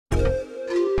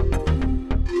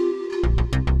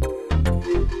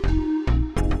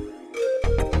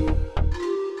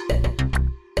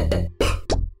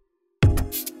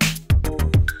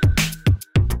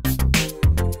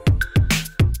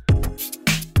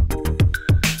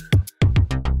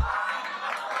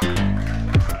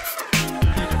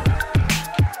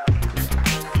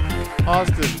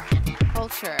Austin.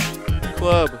 Culture.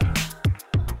 Club.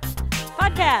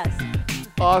 Podcast.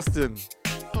 Austin.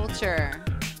 Culture.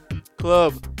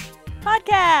 Club.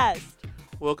 Podcast.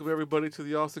 Welcome everybody to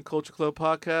the Austin Culture Club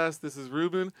podcast. This is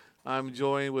Ruben. I'm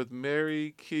joined with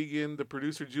Mary, Keegan, the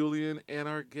producer Julian, and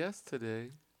our guest today,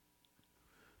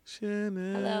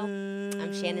 Shannon. Hello,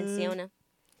 I'm Shannon Siona.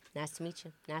 Nice to meet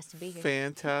you. Nice to be here.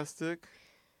 Fantastic.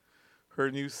 Her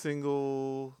new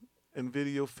single and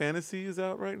video, Fantasy, is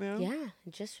out right now. Yeah,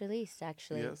 just released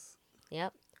actually. Yes.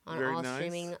 Yep. On Very all nice.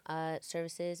 streaming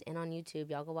services and on YouTube.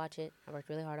 Y'all go watch it. I worked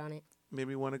really hard on it. Made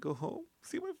me want to go home,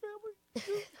 see my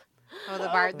family. Oh, the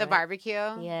Right. barbecue.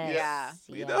 Yes. Yeah.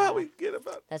 You know how we get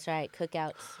about. That's right.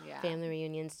 Cookouts, Yeah. family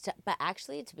reunions. But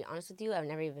actually, to be honest with you, I've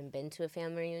never even been to a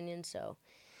family reunion. So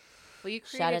Well, you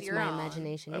created shout out to your my own.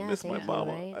 imagination. I Yeah, miss my thank you,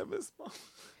 mama. right? I miss mom.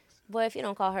 Boy, if you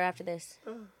don't call her after this.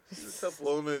 She's a tough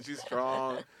woman. She's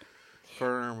strong.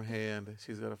 Firm hand.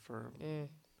 She's got a firm.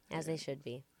 As they should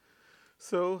be.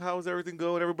 So, how's everything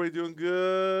going? Everybody doing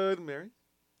good? Mary?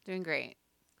 Doing great.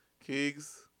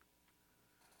 Keegs?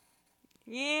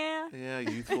 Yeah. Yeah,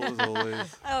 youthful as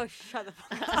always. Oh, shut the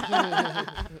fuck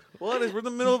up. Well, we're in the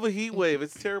middle of a heat wave.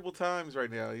 It's terrible times right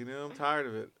now, you know? I'm tired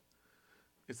of it.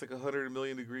 It's like 100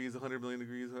 million degrees, 100 million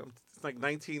degrees. It's like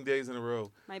 19 days in a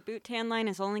row. My boot tan line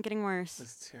is only getting worse.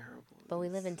 It's terrible. But we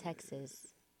live in Texas.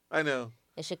 I know.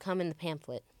 It should come in the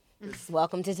pamphlet.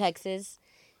 Welcome to Texas.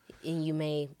 And you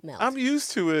may melt. I'm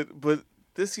used to it, but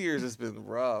this year has just been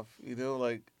rough. You know,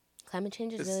 like, Climate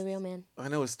change is really real, man. I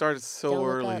know it started so Don't look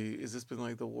early. It's just been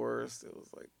like the worst. It was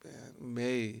like, man,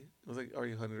 May. It was like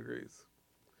already 100 degrees.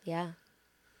 Yeah.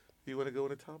 You want to go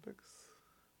into topics?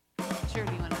 Sure.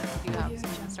 Do you have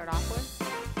something to start off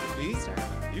with? Me? Start.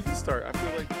 You can start. I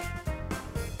feel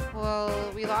like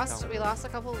Well, we lost a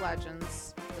couple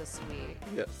legends this week.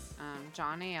 yes,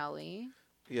 John Aielli.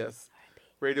 yes.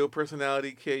 Radio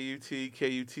personality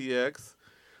KUTX.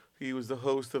 He was the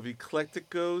host of Eclectic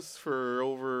Ghosts for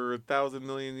over 1,000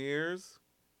 million years.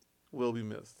 Will be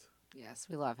missed. Yes,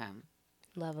 we love him.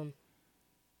 Love them.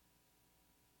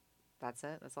 That's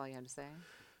it. That's all you have to say.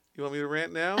 You want me to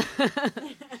rant now?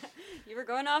 You were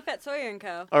going off at Sawyer &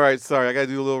 Co. All right, sorry. I got to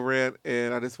do a little rant,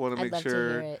 and I just want to I'd make love sure.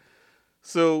 to hear it.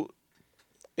 So,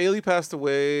 Ailey passed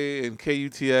away, and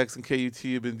KUTX and KUT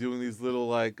have been doing these little,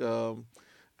 like,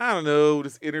 I don't know,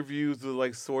 just interviews with,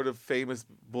 like, sort of famous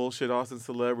bullshit Austin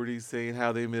celebrities saying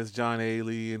how they miss John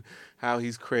Ailey and how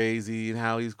he's crazy and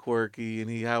how he's quirky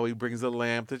and how he brings a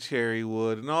lamp to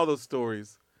Cherrywood and all those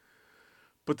stories.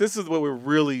 But this is what we're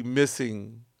really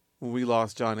missing when we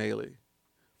lost John Ailey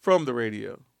from the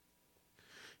radio.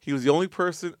 He was the only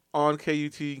person on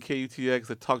KUT and KUTX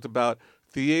that talked about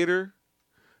theater,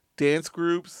 dance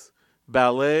groups,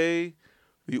 ballet,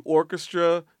 the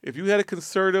orchestra. If you had a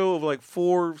concerto of like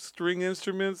 4 string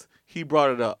instruments, he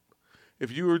brought it up.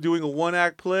 If you were doing a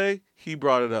 1-act play, he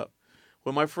brought it up.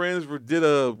 When my friends did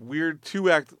a weird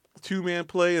 2-man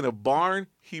play in a barn,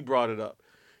 he brought it up.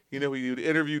 You know, he would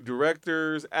interview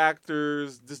directors,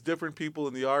 actors, just different people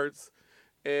in the arts.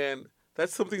 And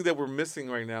that's something that we're missing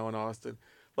right now in Austin.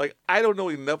 Like, I don't know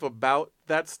enough about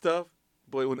that stuff,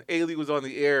 but when Ailey was on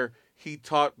the air, he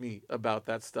taught me about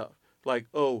that stuff. Like,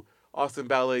 oh, Austin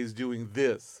Ballet is doing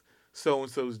this.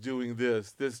 So-and-so is doing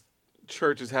this. This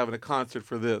church is having a concert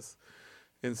for this.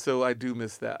 And so I do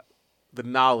miss that. The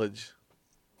knowledge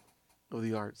of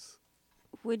the arts.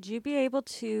 Would you be able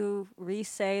to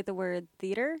re-say the word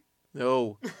theater?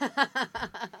 No.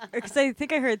 Because I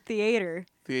think I heard theater.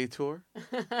 Theater.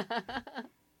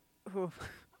 Ooh.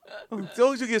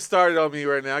 Don't you get started on me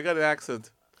right now. I got an accent.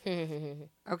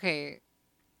 Okay.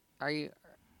 Are you?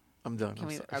 I'm done. Can I'm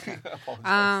we? sorry. Okay.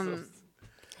 I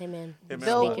Hey, man. Hey, man.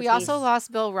 Bill, Speak we your also piece.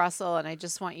 lost Bill Russell, and I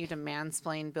just want you to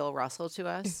mansplain Bill Russell to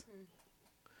us.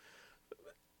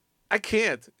 I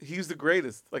can't. He's the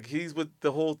greatest. Like, he's what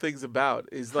the whole thing's about.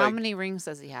 He's How like, many rings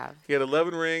does he have? he had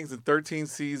 11 rings in 13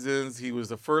 seasons. He was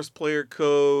the first player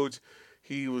coach.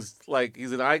 He was like,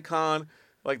 he's an icon.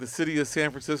 Like the city of San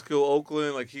Francisco,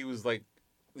 Oakland. Like, he was like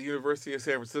the University of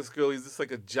San Francisco. He's just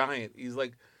like a giant. He's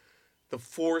like the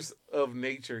force of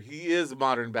nature. He is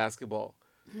modern basketball.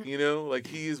 You know, like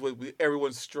he is what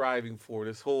everyone's striving for.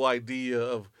 This whole idea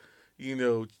of, you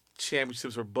know,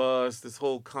 championships or bust. This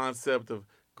whole concept of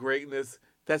greatness.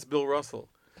 That's Bill Russell,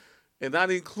 and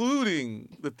not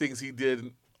including the things he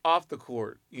did off the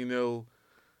court. You know,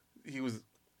 he was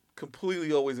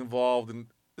completely always involved in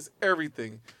just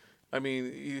everything. I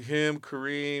mean, him,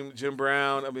 Kareem, Jim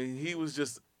Brown. I mean, he was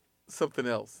just something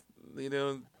else. You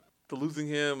know, the losing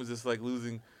him is just like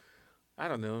losing, I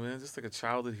don't know, man, just like a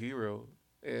childhood hero.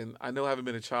 And I know I haven't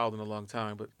been a child in a long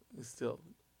time, but it's still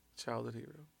a childhood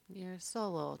hero. You're still a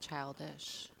little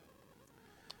childish.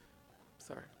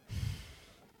 Sorry.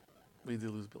 We did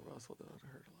lose Bill Russell, though. It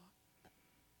hurt a lot.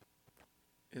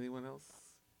 Anyone else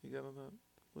you got on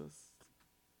that list?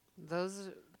 Those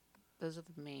are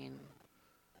the main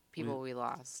people we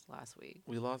lost last week.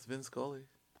 We lost Vin Scully.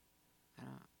 I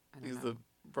don't He's know. the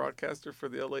broadcaster for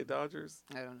the LA Dodgers.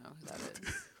 I don't know who that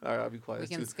is. All right, I'll be quiet. We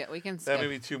can skip. We can That skip. may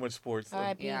be too much sports. though.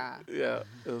 R.I.P. Yeah. Yeah,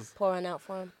 it was. Pour one out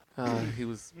for him. He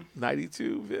was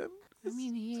 92, Vin. I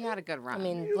mean, he had a good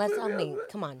run.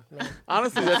 Come on, man.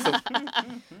 Honestly,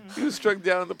 he was struck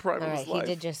down in the prime All of right, his he life.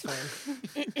 did just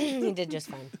fine. He did just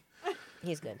fine.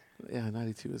 He's good. Yeah,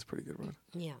 92 is a pretty good run.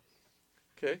 Yeah.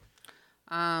 Okay.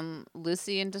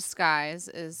 Lucy in Disguise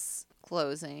is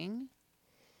closing,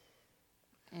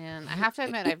 and I have to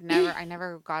admit, I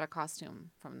never got a costume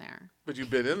from there. But you've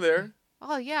been in there.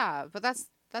 Oh yeah, but that's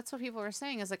what people were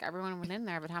saying is like everyone went in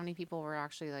there, but how many people were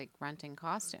actually like renting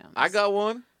costumes? I got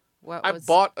one. What I was,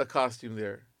 bought a costume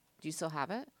there. Do you still have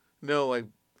it? No,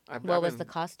 What was the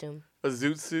costume? A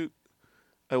zoot suit.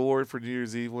 I wore it for New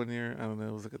Year's Eve one year. I don't know.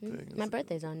 It was like a thing. My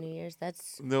birthday's on New Year's.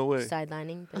 That's No way.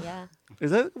 sidelining, but yeah. Is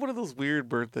that one of those weird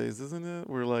birthdays, isn't it?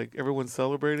 Where like everyone's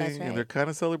celebrating That's right. and they're kind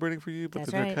of celebrating for you, but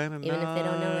That's then right. they're kind of Even not. if they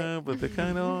don't know it. But they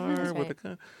kind of are. That's But they right.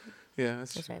 kind. Yeah,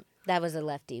 that's That's true. right. That was a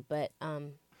lefty, but Yeah,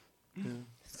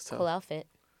 it's cool tough. outfit.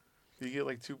 Do you get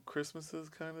like 2 Christmases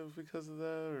kind of because of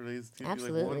that, or they just give you like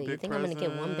Absolutely. one You big think I'm gonna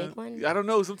get one big present? one? I don't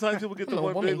know. Sometimes people get the I'm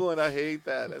a one big woman. one. I hate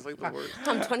that. It's like the worst.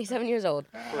 I'm 27 years old.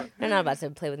 They're not about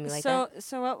to play with me like that.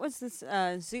 So what was this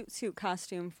zoot suit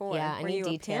costume for? Yeah, I Were need you a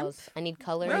pimp? details. I need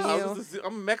colors. No, I you- was just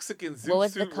I'm Mexican. Zoot What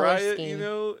was the suit color riot, scheme? you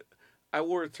know. I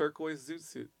wore a turquoise zoot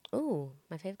suit. Ooh,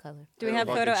 my favorite color. Do we Like have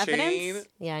a photo chain. evidence?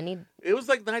 Yeah, I need. It was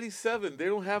like 97. They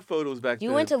don't have photos back then.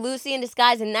 You went to Lucy in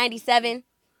Disguise in '97.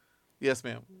 Yes,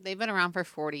 ma'am. They've been around for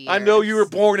 40 years. I know you were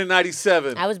born in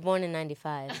 97. I was born in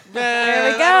 '95.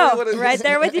 There we go. Right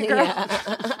there with you, girl.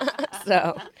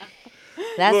 So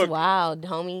that's Look. wild,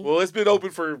 homie. Well, it's been open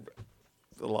for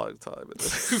a long time.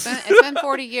 It's been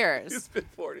 40 years. It's been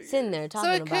 40 Sitting there So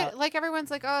talking it about. could, like, everyone's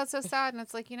like, oh, it's so sad. And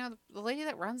it's like, the lady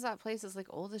that runs that place is like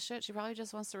old as shit. She probably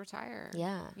just wants to retire.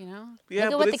 Yeah. You know? Yeah, Look at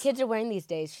but what the it's, kids are wearing these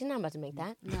days. She's not about to make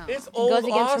that. No. it's goes old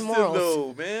against her Austin, morals.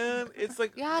 though, man. It's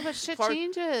like Yeah, but shit part-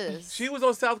 changes. she was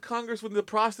on South Congress when the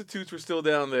prostitutes were still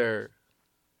down there.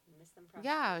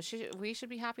 Yeah, we should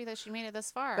be happy that she made it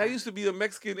this far. That used to be a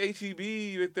Mexican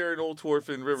HEB right there in Old Torf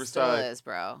and Still Riverside. is,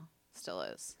 bro. Still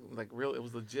is. Like real, it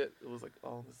was legit. It was like,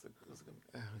 oh, this it was gonna,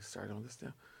 we started on this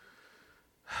now.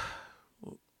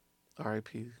 Well,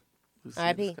 R.I.P. Lucy in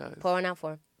R.I.P. Disguise. Pour one out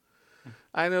for her.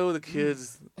 I know the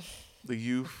kids, the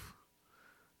youth,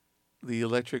 the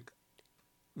electric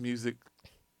music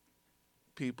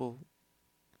people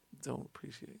don't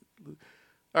appreciate.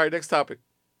 All right, next topic.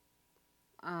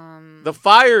 The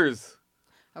fires.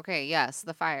 Okay, yes,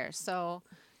 the fires. So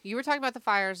you were talking about the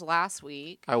fires last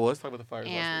week, I was talking about the fires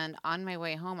last and on my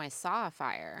way home, I saw a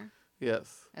fire. week.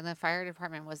 Yes. And the fire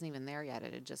department wasn't even there yet.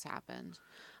 It had just happened.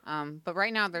 But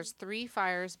right now, there's 3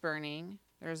 fires burning.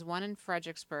 There's one in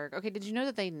Fredericksburg. Okay, did you know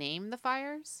that they named the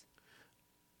fires?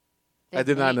 They I have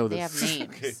did not know They this. have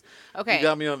names. Okay. Okay. You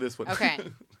got me on this one. Okay.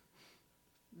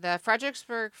 The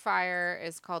Fredericksburg fire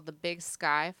is called the Big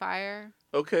Sky Fire.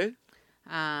 Okay.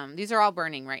 These are all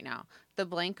burning right now. The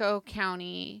Blanco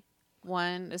County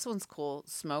one, this one's cool.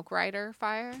 Smoke Rider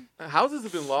Fire. Houses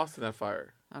have been lost in that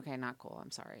fire. Okay, not cool. I'm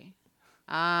sorry.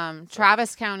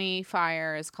 Travis County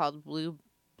Fire is called Blue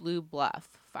Bluff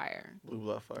Fire. Blue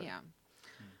Bluff fire. Yeah.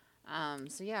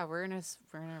 So yeah, we're in a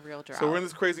real drought. So we're in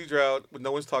this crazy drought that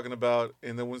no one's talking about,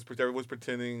 and everyone's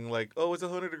pretending like, oh, it's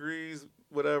 100 degrees,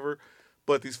 whatever.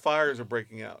 But these fires are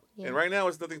breaking out, Yeah. and right now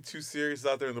it's nothing too serious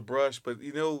out there in the brush. But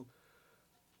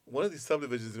one of these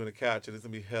subdivisions is going to catch, and it's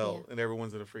going to be hell, Yeah. and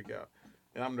everyone's going to freak out.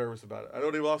 And I'm nervous about it. I know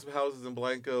they lost some houses in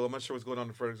Blanco. I'm not sure what's going on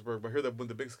in Fredericksburg, but I hear that when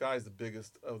the Big Sky is the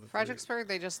biggest of the three. Fredericksburg,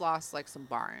 they just lost like some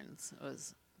barns. It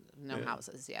was no Yeah.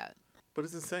 houses yet. But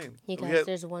it's insane. You We guys, had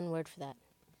there's one word for that.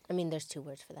 I mean, there's 2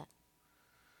 words for that.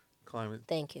 climate.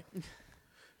 Thank you.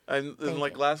 And Thank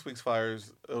like you. last week's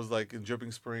fires, it was like in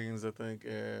Dripping Springs, I think.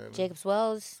 And Jacobs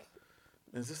Wells,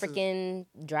 is this freaking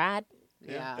dried.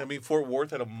 Yeah. I mean, Fort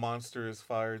Worth had a monstrous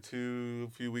fire too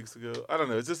a few weeks ago. I don't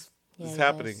know. It's just Yeah, it's you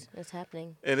happening, guys, it's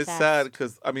happening. and it's Fast. sad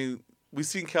because I mean we've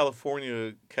seen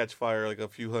California catch fire like a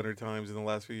few hundred times in the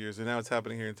last few years, and now it's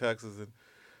happening here in Texas. And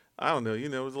I don't know.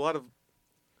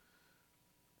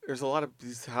 There's a lot of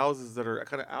these houses that are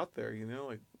kind of out there.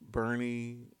 Like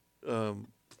Bernie,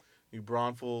 New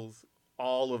Braunfels,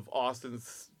 all of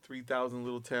Austin's 3,000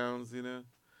 little towns.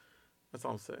 That's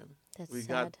all I'm saying. That's We sad.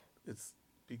 got- It's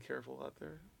be careful out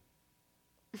there.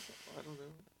 I don't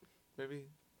know. Maybe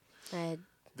I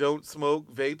Don't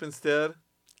smoke, vape instead.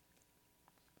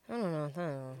 don't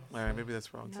know. All right, maybe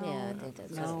that's wrong too. Yeah, I think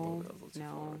that's No. That's a little too No.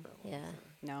 far with that one. Yeah.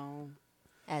 No.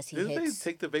 As he Didn't they hits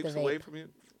take the vapes away vape. from you?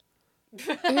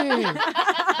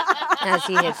 As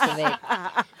he hits the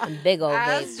vape. A big old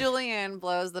As vape. Julian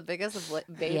blows the biggest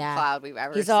vape Yeah. cloud we've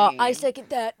ever He's seen. all, I second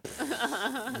that.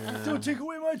 Don't take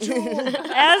away my joy.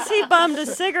 As he bummed a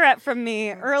cigarette from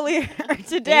me earlier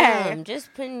today. Damn,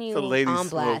 just putting you a lady on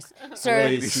smoke. blast. Sir,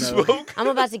 Lady smoke. I'm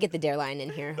about to get the dare line in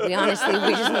here. We just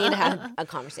need to have a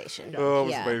conversation. Oh, I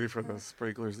was yeah. waiting for the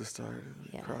sprinklers to start. And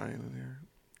Yeah. crying in here.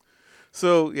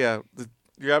 So yeah,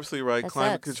 you're absolutely right. That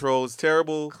Climate sucks. control is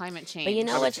terrible. Climate change. But you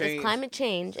know Climate what's change. it's climate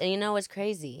change, and you know what's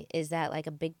crazy is that like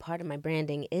a big part of my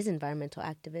branding is environmental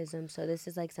activism. So this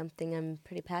is like something I'm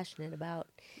pretty passionate about.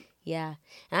 Yeah,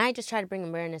 and I just try to bring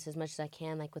awareness as much as I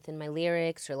can, like within my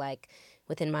lyrics or like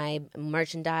within my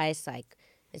merchandise. Like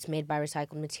it's made by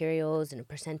recycled materials, and a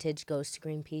percentage goes to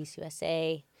Greenpeace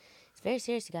USA. It's very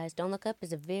serious, you guys. Don't Look Up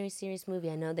is a very serious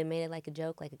movie. I know they made it like a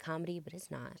joke, like a comedy, but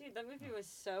it's not. Dude, that movie was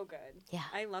so good. Yeah.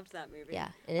 I loved that movie. Yeah,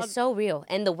 and it's so real.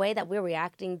 And the way that we're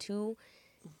reacting to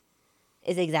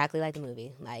is exactly like the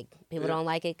movie. Like, people Yeah. don't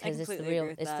like it because it's the completely real,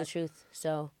 agree with it's the that. truth.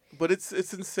 So, But it's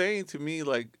insane to me.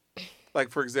 Like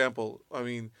for example, I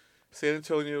mean, San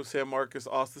Antonio, San Marcos,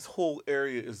 Austin. This whole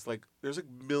area is like there's like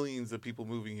millions of people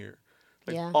moving here,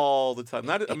 like Yeah. all the time.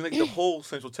 Not I mean like the whole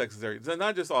Central Texas area. It's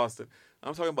not just Austin.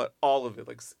 I'm talking about all of it.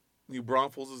 Like New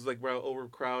Braunfels is like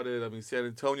overcrowded. I mean, San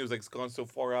Antonio's like gone so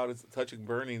far out it's touching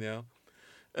Bernie now,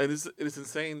 and it's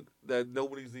insane that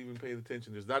nobody's even paying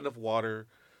attention. There's not enough water.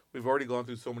 We've already gone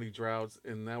through so many droughts,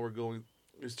 and now we're going.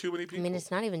 There's too many I people. mean,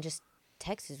 it's not even just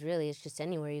Texas, really. It's just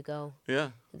anywhere you go. Yeah,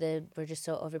 We're just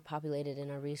so overpopulated and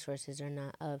our resources are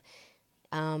not of.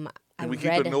 I and we keep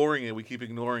read, ignoring it. We keep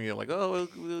ignoring it. Like, oh,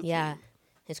 yeah,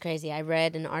 it's crazy. I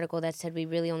read an article that said we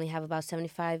really only have about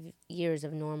 75 years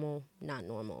of normal, not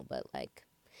normal, but like,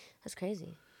 that's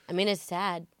crazy. I mean, it's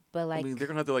sad, but like, I mean, they're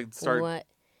gonna have to like start. what?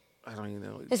 I don't even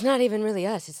know. It's not even really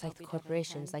us. It's like the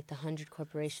corporations, like the 100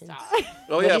 corporations.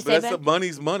 Oh What'd yeah, you but say, that's the Ben?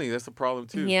 money's money. That's the problem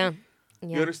too. Yeah. You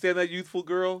Yeah. understand that, youthful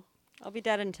girl? I'll be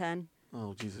dead in 10.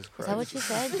 Oh Jesus Is Christ! that what you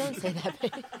said? Don't say that.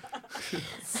 baby.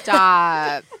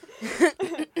 Stop.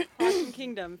 Awesome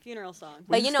Kingdom funeral song.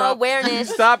 But you know, Stop- awareness.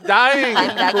 Stop dying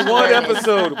That's for one awareness.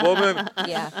 episode, woman.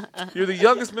 Yeah. You're the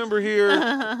youngest member here.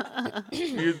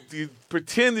 You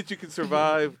pretend that you can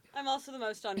survive. I'm also the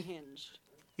most unhinged.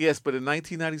 Yes, but in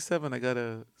 1997, I got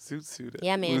a zoot suit.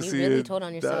 Yeah, man, Lucy you really and told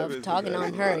on yourself, Diamond. talking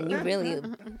on her, and you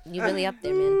really up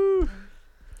there, man.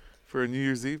 For a New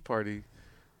Year's Eve party.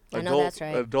 I know that's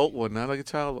right. Adult one, not like a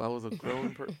child. I was a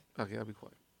grown person. Okay, I'll be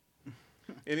quiet.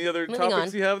 Any other Moving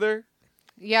topics on. you have there?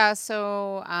 Yeah.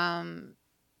 So,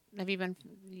 have you been?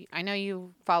 I know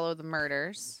you follow the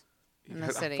murders in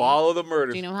the city. Follow the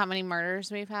murders. Do you know how many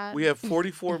murders we've had? We have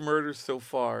 44 murders so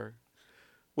far,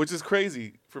 which is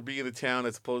crazy for being a town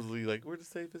that's supposedly like we're the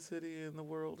safest city in the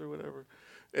world or whatever.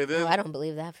 And then Oh, I don't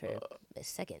believe that for a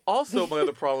second. also my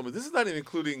other problem is this is not even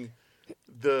including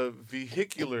the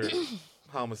vehicular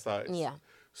homicides. Yeah.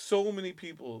 So many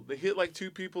people. They hit like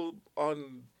 2 people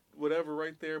on whatever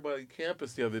right there by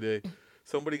campus the other day.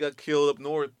 Somebody got killed up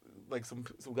north, like some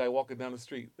guy walking down the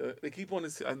street. They keep on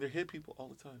this, and they hit people all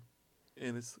the time,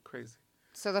 and it's crazy.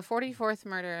 So the 44th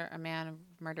murder, a man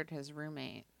murdered his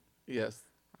roommate, Yes,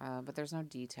 but there's no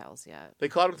details yet. they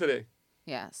caught him today.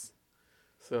 Yes.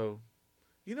 So,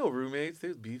 you know, roommates,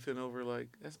 they're beefing over like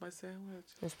that's my sandwich,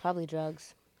 There's probably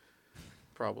drugs.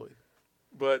 probably,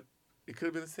 but it could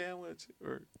have been a sandwich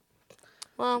or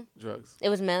Well, drugs. it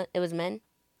was men. It was men.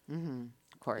 Mm-hmm.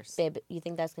 Of course. Babe, you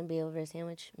think that's gonna be over a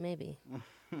sandwich? Maybe.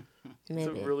 It's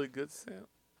Maybe. a really good sandwich,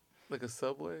 like a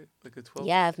Subway, like a 12.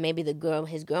 Yeah, if maybe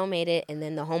his girl made it, and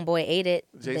then the homeboy ate it,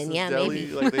 Jason's then yeah, Deli,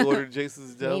 maybe. like they ordered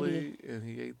Jason's Deli, Maybe. and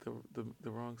he ate the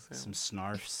wrong Some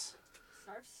sandwich. snarfs.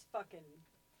 Snarf's fucking.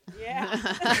 Yeah.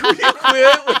 You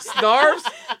quit with Snarfs?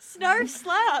 Snarf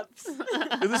slaps.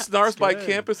 Is this Snarfs by good.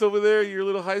 campus over there, your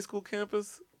little high school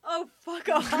campus? Oh, fuck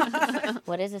off.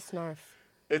 What is a snarf?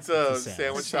 It's a It's a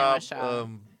sandwich sandwich shop. shop.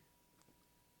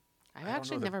 I've I don't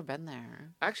actually know the- never been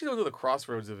there. I actually don't know the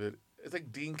crossroads of it. It's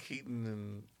like Dean Keaton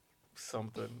and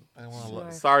something. I don't want to.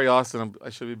 Snarf. Sorry, Austin. I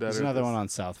should be better. There's at another this. one on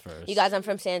South First. You guys, I'm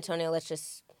from San Antonio. Let's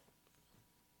just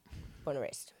born and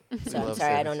raised. So I'm love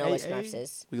sorry, I San don't know what Antonio. snarfs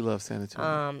is. We love San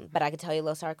Antonio. But I could tell you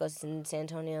Los Arcos in San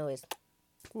Antonio is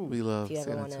We love if you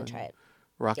ever San want to Antonio. try it.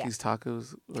 Rocky's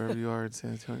Tacos, wherever you are in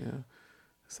San Antonio.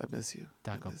 Yes, I miss you. I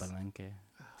Taco miss- Palenque.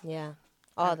 Yeah,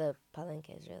 all the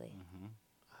palenques really.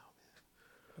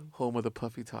 Home of the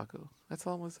puffy taco. That's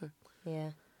all I'm gonna say. Yeah.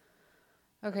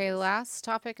 Okay, last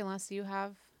topic, unless you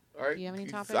have All right. Do you have any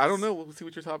I topics? don't know. We'll see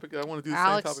what your topic. I want to do the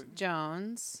Alex same topic.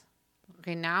 Jones.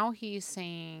 Okay, now he's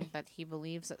saying that he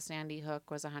believes that Sandy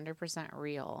Hook was 100%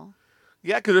 real.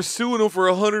 Yeah, because they're suing him for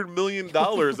 $100 million.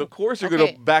 Of course, you're Okay,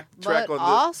 going to backtrack But on this.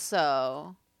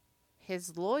 also,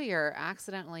 his lawyer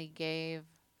accidentally gave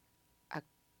a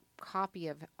copy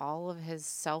of all of his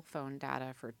cell phone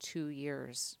data for 2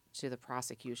 years to the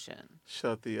prosecution.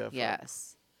 Shut the F up.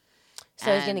 Yes. So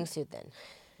he's And- getting sued then.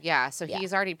 Yeah, so Yeah.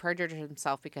 he's already perjured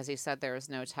himself because he said there was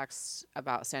no texts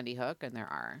about Sandy Hook, and there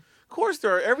are. Of course,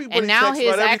 there are. Everybody And now texts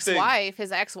his about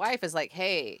everything. ex-wife is like,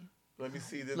 "Hey, Let me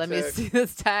see this let me text. see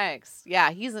this text." Yeah,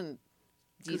 he's in deep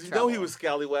Because you trouble. know he was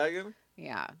scallywagging.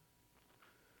 Yeah.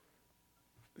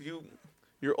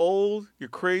 You're old. You're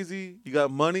crazy. You got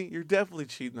money. You're definitely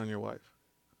cheating on your wife.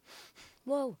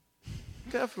 Whoa.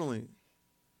 Definitely.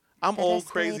 I'm That old,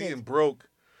 crazy, escalated. and broke.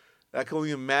 I can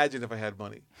only imagine if I had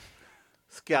money.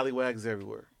 Scallywags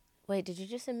everywhere. Wait, did you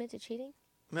just admit to cheating?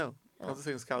 No, I was just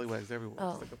saying scallywags everywhere.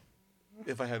 Oh. It's like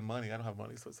if I had money, I don't have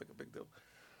money, so it's like a big deal.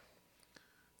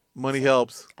 Money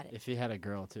helps. If he had a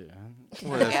girl too. Well, that's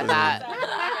Yeah, what it is.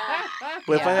 that.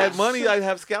 But if I Yeah. had money, I'd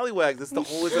have scallywags. It's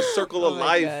a circle of Oh my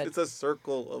life. God. It's a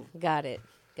circle of. Got it.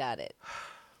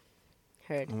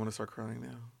 Heard. I want to start crying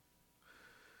now.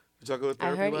 Did y'all go to I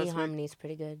therapy heard last week? eHarmony's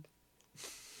pretty good.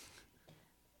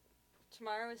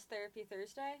 Tomorrow is therapy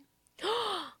Thursday.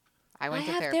 I went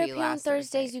to have therapy on last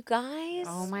Thursdays, Thursday. you guys.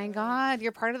 Oh my God,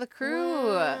 you're part of the crew.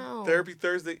 Wow. Therapy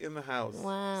Thursday in the house.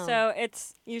 Wow. So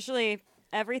it's usually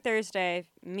every Thursday.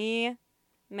 Me,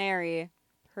 Mary,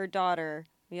 her daughter.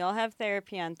 We all have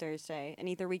therapy on Thursday, and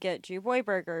either we get Jew Boy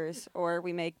burgers or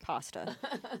we make pasta.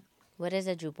 What is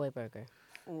a Jew Boy burger?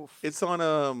 Oof. It's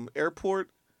on airport.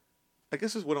 I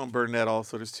guess there's one on Burnett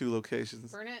also. There's 2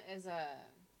 locations. Burnett is a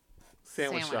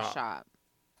Sandwich shop.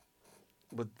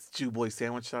 But Jew Boy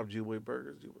Sandwich Shop, Jew Boy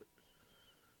Burgers. Jew Boy.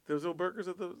 There was no burgers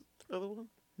at the other one?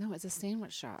 No, it's a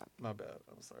sandwich shop. My bad.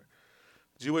 I'm sorry.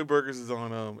 Jew Boy Burgers is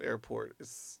on airport.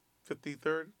 It's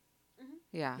 53rd.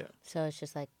 Yeah. Yeah. So it's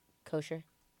just like kosher?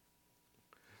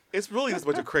 It's really just a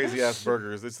bunch of crazy ass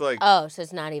burgers. It's like Oh, so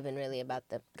it's not even really about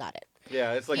the. Got it.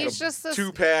 yeah, it's like He's just a-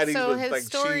 2 patties so with his like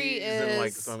story cheese and like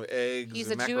is some eggs. He's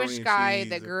a and macaroni Jewish and guy cheese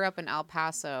that and- grew up in El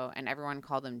Paso, and everyone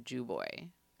called him Jew Boy,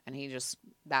 and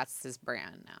that's his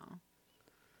brand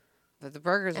now. The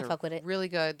burgers I are fuck with it. really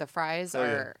good. The fries Oh, yeah.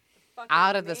 are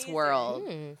out of this world.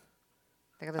 Mm.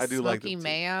 They got the I do like smoky them, too.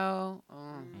 mayo.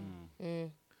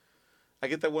 Mm. I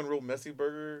get that one real messy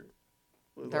burger.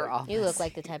 with, They're like- all. You look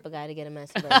like the type of guy to get a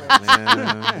messy burger.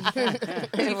 Man,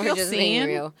 you We're feel just being seen?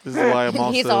 real. this is why I'm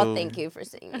also. He's all thank you for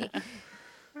seeing me.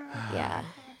 Yeah.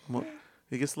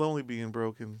 It gets lonely being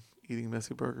broke and eating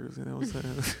messy burgers. You know what I'm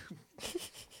saying?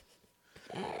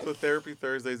 So therapy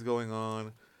Thursday's going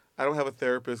on. I don't have a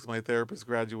therapist. My therapist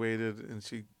graduated and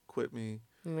she quit me.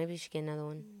 Maybe you should get another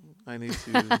one. I need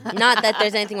to. Not that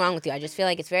there's anything wrong with you. I just feel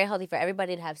like it's very healthy for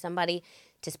everybody to have somebody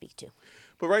to speak to.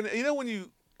 But right now, you know when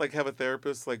you like have a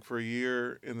therapist like for a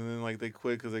year and then like they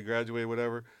quit because they graduate,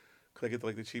 whatever. Cause I get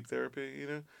like the cheap therapy, you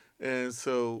know. And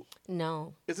so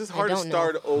No. it's just I hard to don't know.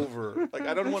 start over. Like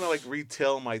I don't want to like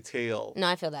retell my tale. No,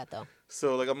 I feel that though.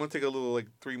 So like I'm gonna take a little like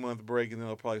 3-month break and then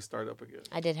I'll probably start up again.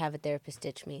 I did have a therapist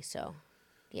ditch me, so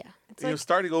yeah. It's You know, like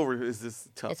starting over is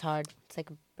just tough. It's hard. It's like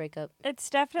a breakup. it's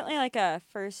definitely like a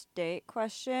first date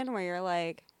question where you're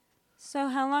like, "So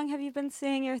how long have you been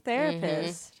seeing your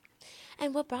therapist?"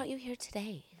 And what brought you here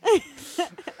today?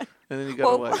 And then you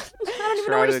gotta Well, like I don't even know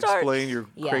try where to to start. explain your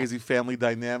Yeah. crazy family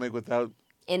dynamic without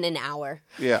In an hour.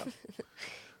 yeah. Yeah.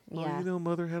 Well, you know,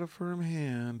 mother had a firm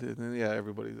hand, and then yeah,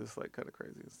 everybody's just like kind of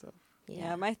crazy and stuff.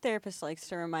 Yeah, my therapist likes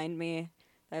to remind me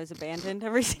that I was abandoned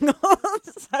every single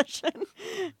session.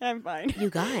 I'm fine. You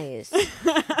guys,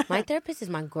 my therapist is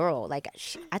my girl. Like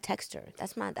I text her.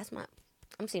 That's my.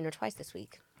 I'm seeing her twice this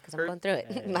week because I'm Her- going through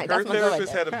it. like, Her that's my girl right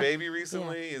therapist there. had a baby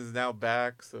recently, is now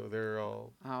back, so they're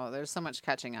all. Oh, there's so much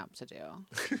catching up to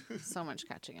do. So much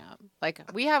catching up. Like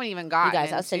we haven't even You gotten.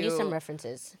 guys, I'll send you some into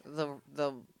references.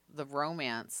 the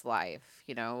romance life.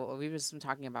 You know, we've just been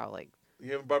talking about like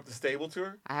You haven't brought up the stable to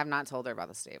her? I have not told her about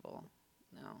the stable.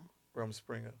 No.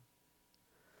 Rumspringa.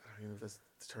 I don't know if that's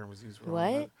the term was used wrong.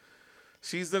 What? but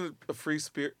She's in a free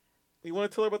spirit. You want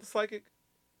to tell her about the psychic?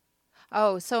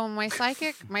 Oh, so my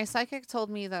psychic told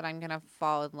me that I'm gonna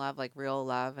fall in love, like real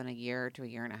love, in a year to a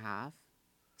year and a half.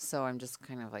 So I'm just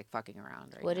kind of like fucking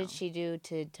around right What now. did she do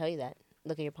to tell you that?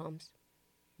 Look at your palms.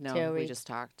 No, tarot we read? just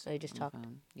talked. Oh, you just on the talked.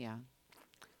 phone. Yeah,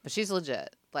 but she's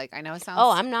legit. Like I know it sounds.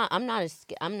 Oh, I'm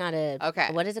not a. Okay.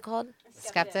 What is it called?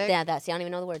 skeptic. Yeah, that's. See, I don't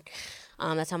even know the word.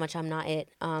 That's how much I'm not it.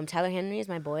 Tyler Henry is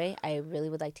my boy. I really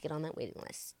would like to get on that waiting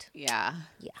list. Yeah.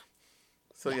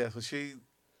 So yeah, so she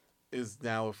is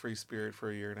now a free spirit for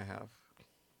a year and a half.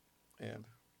 And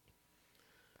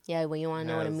Yeah, well, you want to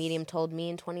know what a Has- medium told me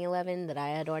in 2011? That I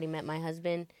had already met my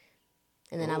husband,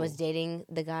 and then I was Oh. dating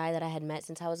the guy that I had met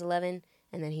since I was 11,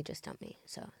 and then he just dumped me.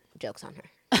 So, joke's on her.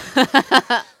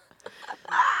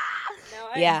 No,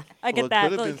 Yeah. I get Well, it that.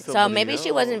 could've Like, been So somebody maybe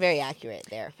she wasn't else. very accurate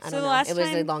there. I So don't the know. last It was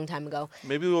a time- long time ago.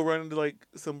 Maybe we'll run into like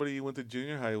somebody you went to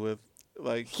junior high with.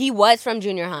 Like He was from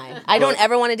junior high. I don't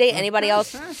ever want to date anybody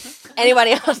else.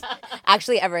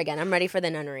 Actually, ever again. I'm ready for the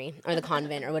nunnery or the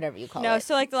convent or whatever you call no, it.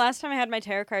 so like the last time I had my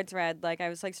tarot cards read, like I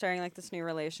was like starting like this new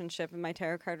relationship, and my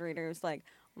tarot card reader was like,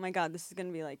 "Oh my god, this is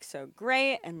gonna be like so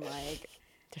great," and like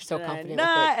They're so da- confident da-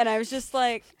 with it. and I was just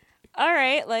like, "All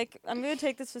right, like I'm gonna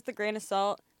take this with a grain of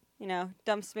salt." You know,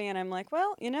 dumps me, and I'm like,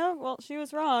 "Well, she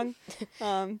was wrong.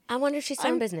 I wonder if she's still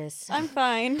in I'm- business. I'm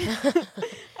fine.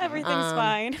 Everything's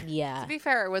fine." Yeah. To be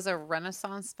fair, it was a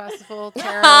Renaissance Festival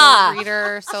tarot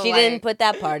reader, so She like, didn't put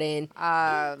that part in.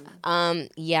 yeah.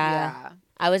 Yeah.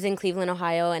 I was in Cleveland,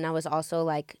 Ohio, and I was also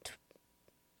like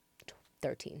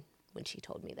 13 when she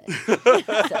told me this.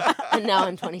 And now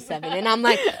I'm 27, and I'm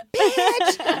like,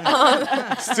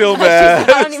 bitch! still I mad.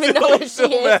 don't even know where she Still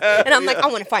is. mad, And I'm like, yeah. I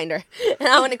want to find her. And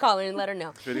I want to call her and let her know.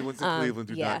 If anyone to Cleveland,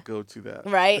 do yeah. not go to that.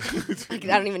 Right? Like,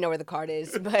 I don't even know where the card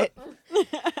is, but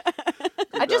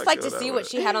I just not like go to that see way. what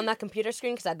she had on that computer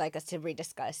screen because I'd like us to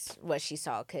rediscuss what she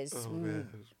saw. Because, Oh man.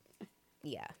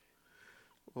 yeah,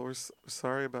 Well, we're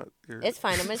sorry about your. it's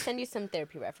fine. I'm gonna send you some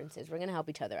therapy references. We're gonna help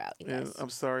each other out, you Yeah, guys. I'm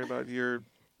sorry about your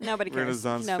Nobody cares.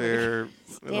 Renaissance Nobody fair.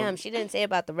 Damn, she didn't say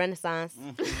about the Renaissance.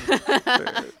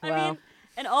 I Well, mean,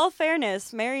 in all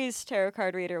fairness, Mary's tarot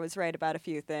card reader was right about a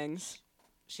few things.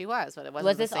 She was, but it wasn't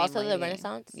was the this same also the lady.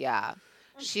 Renaissance? Yeah.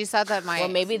 She said that my Well,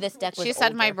 maybe this deck was she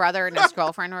said my older. brother and his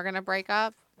girlfriend were gonna break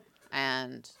up,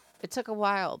 and it took a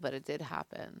while, but it did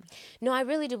happen. No, I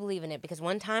really do believe in it because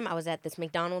one time I was at this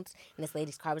McDonald's and this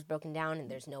lady's car was broken down and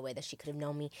there's no way that she could have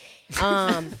known me,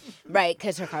 right?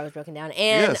 Because her car was broken down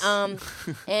and Yes.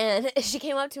 and she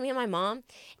came up to me and my mom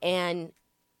and.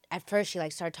 At first, she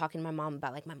like started talking to my mom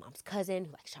about like my mom's cousin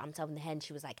who like shot himself in the head. And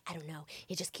she was like, I don't know,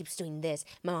 he just keeps doing this.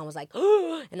 My mom was like,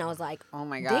 and I was like, Oh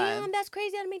my god. damn, that's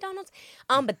crazy at McDonald's.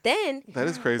 But then That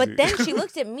is crazy. But then she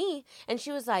looked at me and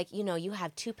she was like, you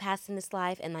have two paths in this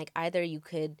life, and like either you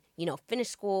could, finish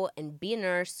school and be a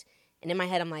nurse. And in my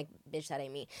head, I'm like, bitch, that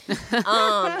ain't me.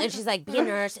 And she's like, be a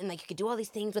nurse, and like you could do all these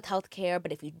things with healthcare,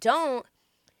 but if you don't,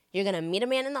 you're gonna meet a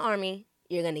man in the army.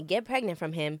 You're gonna get pregnant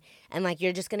from him, and like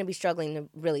you're just gonna be struggling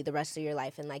really the rest of your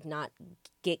life, and like not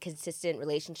get consistent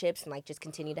relationships, and like just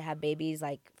continue to have babies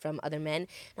like from other men. And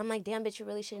I'm like, damn, bitch, you're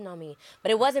really shitting on me.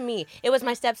 But it wasn't me. It was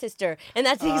my stepsister, and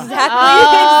that's exactly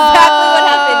what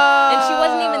happened. And she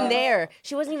wasn't even there.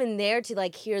 She wasn't even there to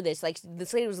like hear this. Like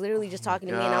this lady was literally just talking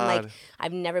to me, and I'm like, God.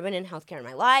 I've never been in healthcare in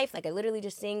my life. Like I literally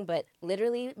just sing, but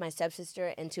literally my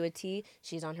stepsister, and to a T,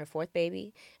 she's on her 4th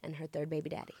baby and her 3rd baby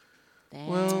daddy.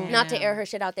 Well- Not to air her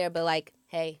shit out there, but like,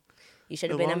 hey, you should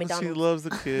As have been at long as she McDonald's. loves the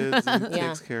kids and Yeah.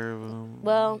 takes care of them.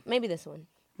 Well, maybe this one.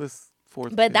 This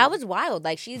 4th. But that kid. was wild.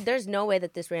 Like there's no way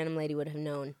that this random lady would have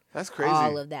known That's crazy.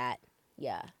 all of that.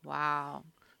 Yeah. Wow.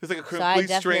 It's like a So I complete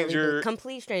definitely stranger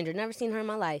complete stranger. Never seen her in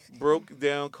my life. broke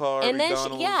down car. And then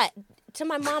McDonald's. to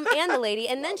my mom and the lady,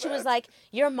 and then she was like,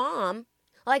 "Your mom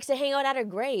likes to hang out at her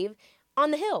grave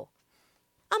on the hill."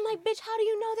 I'm like, bitch, how do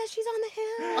you know that she's on the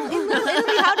hill? In Little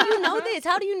Italy, how do you know this?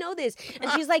 How do you know this?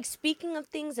 And she's like speaking of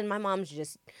things, and my mom's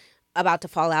just about to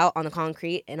fall out on the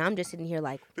concrete, and I'm just sitting here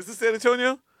like, This is San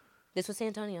Antonio. this was San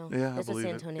Antonio. Yeah, this I was believe San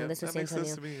it. Antonio. Yeah, This was that San makes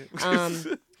Antonio. sense to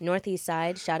me. Northeast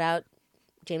side. Shout out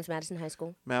James Madison High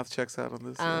School. Math checks out on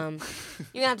this. yeah. You're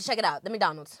gonna have to check it out. The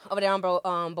McDonald's over there on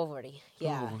Boulevardy.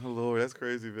 Yeah. Oh, my Lord, that's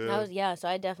crazy, man. So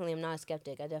I definitely am not a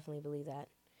skeptic. I definitely believe that.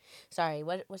 Sorry,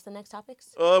 what's the next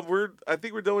topics? I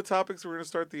think we're done with topics. We're gonna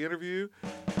start the interview.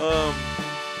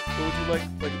 What would you like?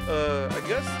 I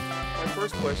guess my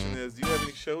first question is: do you have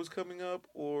any shows coming up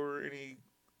or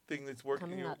anything that's working?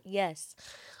 Coming up. Yes.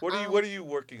 What are you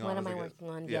working on? What am as I a guy? working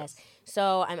on? Yes. Yes.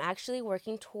 So I'm actually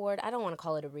working toward, I don't want to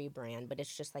call it a rebrand, but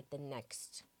it's just like the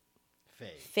next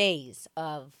phase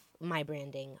of my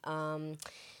branding.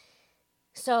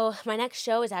 So my next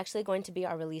show is actually going to be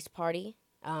our release party.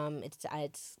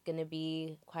 It's going to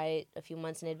be quite a few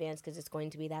months in advance because it's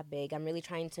going to be that big. I'm really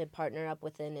trying to partner up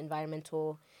with an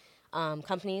environmental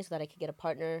company so that I could get a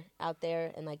partner out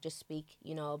there and like just speak,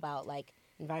 about like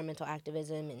environmental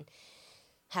activism and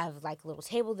have like a little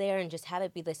table there and just have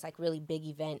it be this like really big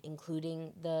event,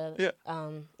 including the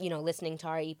listening to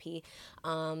our EP.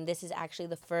 This is actually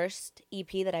the first EP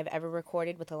that I've ever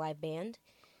recorded with a live band,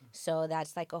 so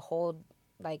that's like a whole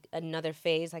like another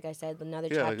phase, like I said, another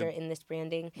Yeah, like chapter in this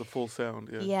branding. The full sound.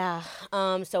 Yeah.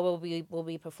 Yeah. So we'll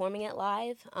be performing it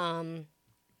live. And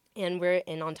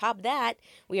on top of that,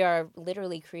 we are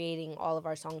literally creating all of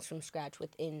our songs from scratch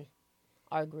within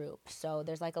our group. So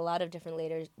there's like a lot of different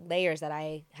layers that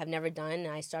I have never done.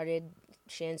 I started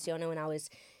Shansiona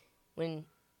when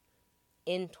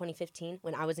in 2015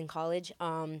 when I was in college.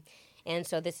 And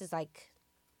so this is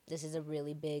a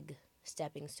really big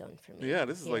stepping stone for me. Yeah,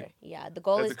 this is like yeah. The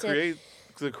goal as is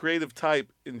the creative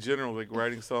type in general, like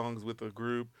writing songs with a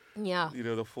group. Yeah. You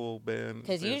know, the full band.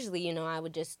 Because usually, I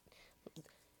would just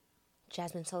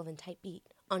Jasmine Sullivan type beat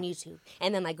on YouTube,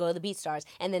 and then like go to the BeatStars,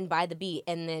 and then buy the beat,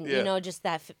 and then just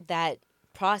that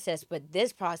process. But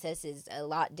this process is a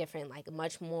lot different, like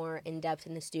much more in depth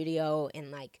in the studio,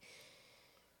 and like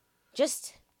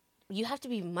just you have to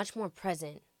be much more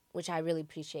present, which I really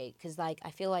appreciate, because like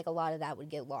I feel like a lot of that would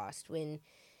get lost when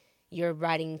you're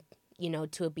writing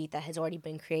to a beat that has already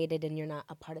been created and you're not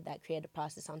a part of that creative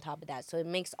process on top of that. So it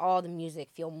makes all the music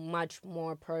feel much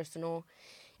more personal.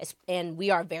 And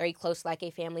we are very close, like a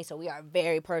family, so we are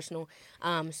very personal.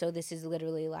 So this is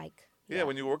literally like... Yeah,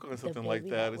 when you work on something like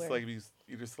that, it's like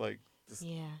you just like...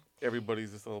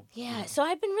 Everybody's just all... Yeah, so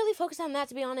I've been really focused on that,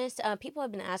 to be honest. People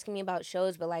have been asking me about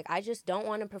shows, but like I just don't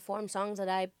want to perform songs that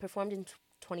I performed in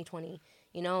 2020,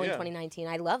 in 2019.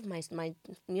 I love my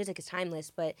music is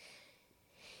timeless, but...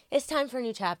 It's time for a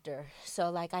new chapter. So,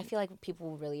 like, I feel like people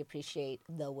will really appreciate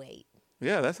the wait.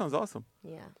 Yeah, that sounds awesome.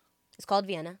 Yeah. It's called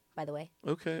Vienna, by the way.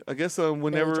 Okay. I guess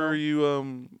whenever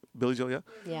you... Billy Joel, yeah?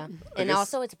 Yeah. And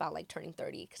also, it's about, like, turning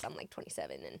 30, because I'm, like,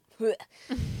 27 and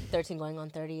 13 going on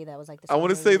 30. That was, like, the... I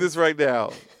want to say this right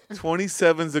now.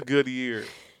 27's a good year.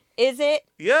 Is it?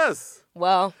 Yes.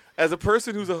 Well... As a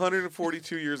person who's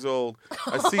 142 years old,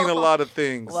 I've seen a lot of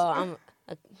things. Well,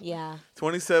 yeah.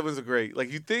 27's a great.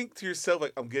 Like, you think to yourself,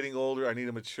 like, I'm getting older. I need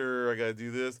to mature. I got to do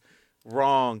this.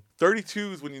 Wrong.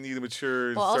 32 is when you need to mature.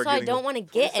 And well, also, I don't want to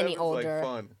get any older. Like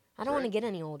fun, I don't want to get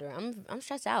any older. I'm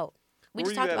stressed out. We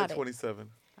just talked about it. 27?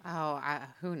 Oh,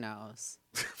 who knows?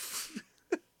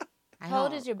 How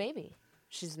old is your baby?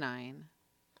 She's 9.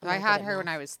 I had her when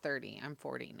I was 30. I'm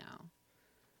 40 now.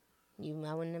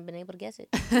 I wouldn't have been able to guess it.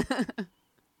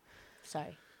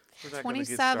 Sorry.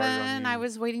 27. I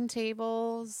was waiting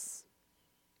tables.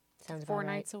 Sounds 4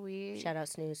 nights a week. Shout out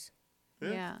Snooze.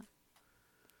 Yeah.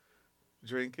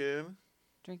 Drinking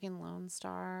Lone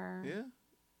Star. Yeah.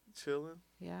 Chilling.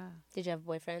 Yeah. Did you have a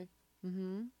boyfriend?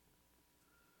 Mm-hmm.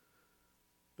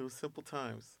 It was simple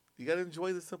times. You got to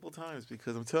enjoy the simple times,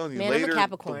 because I'm telling you, Man, later, I'm a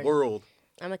Capricorn. the world.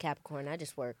 I'm a Capricorn. I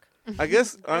just work. I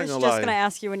guess I was just going to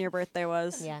ask you when your birthday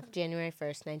was. Yeah, January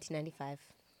 1st, 1995.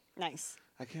 Nice.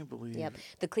 I can't believe. Yep.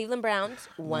 The Cleveland Browns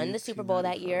won the Super Bowl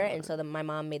that year, and so my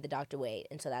mom made the doctor wait,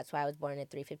 and so that's why I was born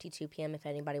at 3:52 p.m. If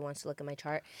anybody wants to look at my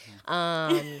chart,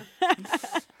 and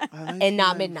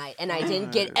not midnight, and I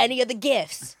didn't get any of the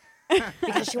gifts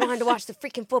because she wanted to watch the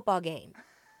freaking football game.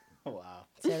 Wow.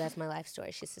 So that's my life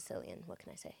story. She's Sicilian. What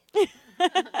can I say?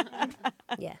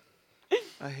 Yeah.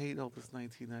 I hate all this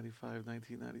 1995,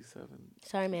 1997.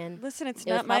 Sorry, man. Listen, it's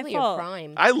It was not my probably your fault.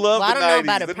 prime. I love Well, I the don't know 90s.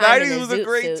 about a The prime in 90s a was a zoot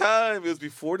great suit. time. It was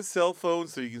before the cell phone,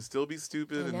 so you can still be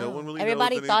stupid I and no know. one really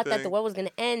Everybody knows thought that anything. the world was going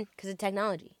to end because of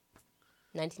technology.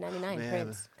 1999, Man,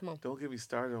 Prince. Come on. Don't get me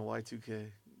started on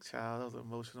Y2K. Child, that was an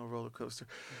emotional roller coaster.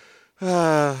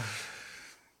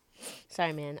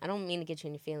 Sorry, man. I don't mean to get you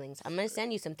in your feelings. I'm going to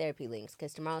send you some therapy links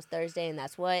because tomorrow's Thursday, and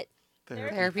that's what?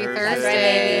 Therapy That's right,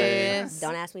 baby. Thursdays.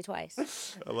 Don't ask me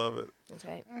twice. I love it. That's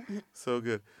right. So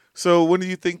good. So when do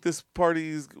you think this party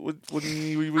is? What are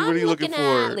you looking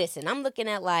for? Listen, I'm looking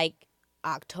at like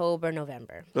October,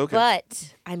 November. Okay.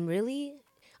 But I'm really,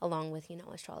 along with,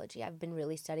 astrology, I've been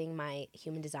really studying my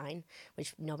human design,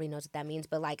 which nobody knows what that means.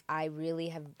 But like, I've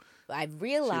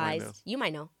realized, know. you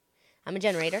might know. I'm a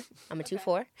generator. I'm a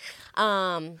 2/4.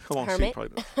 Come on, hermit. she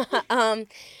probably knows.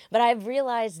 But I've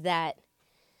realized that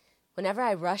whenever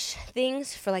I rush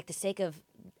things for like the sake of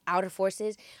outer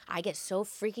forces, I get so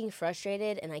freaking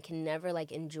frustrated and I can never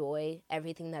like enjoy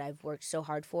everything that I've worked so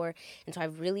hard for. And so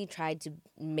I've really tried to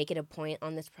make it a point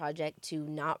on this project to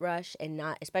not rush and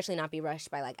especially not be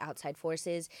rushed by like outside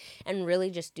forces, and really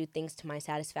just do things to my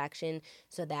satisfaction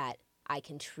so that I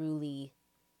can truly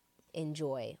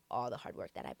enjoy all the hard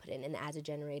work that I put in. And as a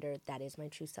generator, that is my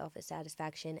true self, is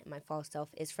satisfaction, and my false self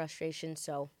is frustration.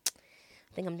 So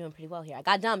I think I'm doing pretty well here. I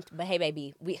got dumped, but hey,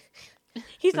 baby,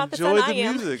 he's not the son I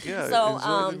am. Enjoy the music, yeah. So,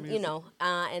 enjoy the music.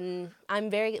 and I'm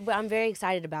very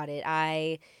excited about it.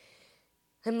 I'm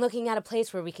looking at a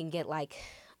place where we can get like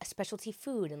a specialty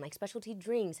food and like specialty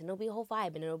drinks, and it'll be a whole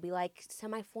vibe, and it'll be like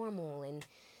semi-formal, and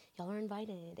y'all are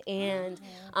invited. And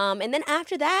then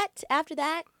after that,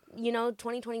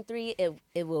 2023,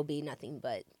 it will be nothing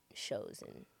but shows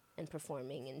and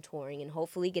performing and touring and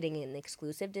hopefully getting an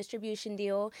exclusive distribution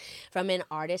deal from an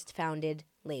artist-founded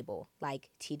label like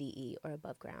TDE or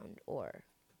Above Ground or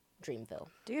Dreamville.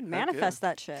 Dude, manifest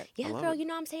that shit. Yeah, love girl, it. you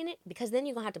know I'm saying it? Because then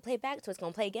you're going to have to play it back, so it's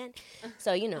going to play again.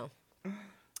 So, I'm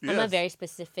a Yes. very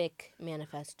specific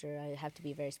manifester. I have to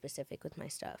be very specific with my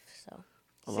stuff, so.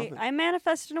 I love See, it. I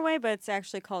manifest in a way, but it's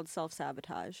actually called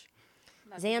self-sabotage.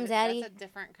 Zam Zaddy? That's a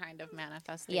different kind of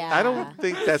manifestation. Yeah. I don't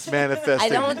think that's manifesting. I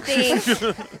don't think,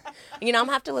 I'm going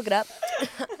to have to look it up. It's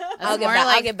more like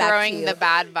I'll get back to throwing you. the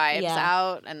bad vibes Yeah.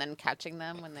 out and then catching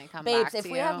them when they come Babes, back if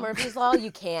to we you. have Murphy's Law, you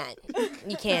can't.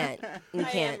 You can't. You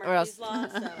can't. Or else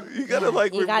You gotta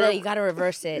like you gotta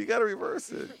reverse you it. gotta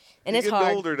reverse it. And You're it's getting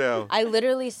hard. older now. I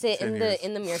literally sit 10 in years.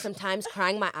 the mirror sometimes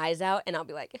crying my eyes out and I'll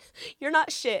be like, "You're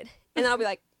not shit." And then I'll be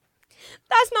like,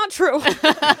 "That's not true."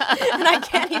 And I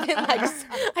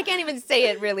can't even say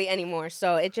it really anymore.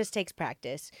 So it just takes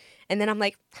practice. And then I'm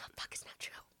like, oh, "Fuck, it's not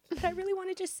true." But I really want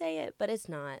to just say it, but it's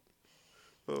not.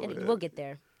 Oh, man. We'll get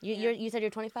there. You said you're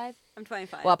 25? I'm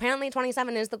 25. Well, apparently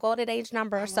 27 is the golden age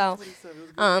number, so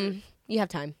you have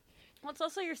time. Well, it's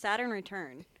also your Saturn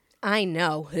return. I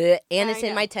know. And it's in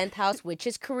know. my 10th house, which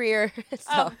is career. So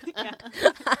Oh, yeah.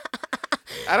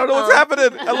 I don't know what's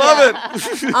happening. I love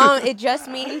it.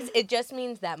 it just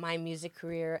means that my music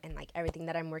career and like everything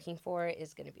that I'm working for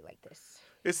is gonna be like this.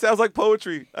 It sounds like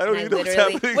poetry. I don't And even know what's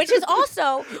literally- happening. which is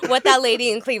also what that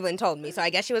lady in Cleveland told me. So I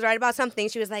guess she was right about something.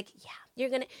 She was like, "Yeah,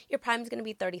 your prime's gonna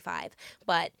be 35,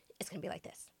 but it's gonna be like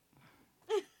this.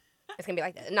 It's gonna be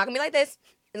like this. It's not gonna be like this.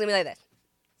 It's gonna be like this."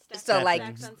 So like,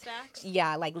 Stacks on stacks.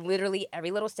 yeah, like literally every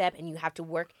little step, and you have to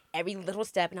work every little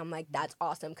step. And I'm like, that's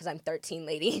awesome because I'm 13,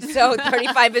 lady. So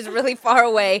 35 is really far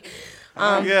away.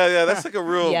 yeah, that's like a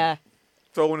real Yeah.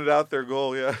 throwing it out there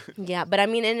goal. Yeah. Yeah, but I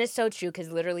mean, and it's so true because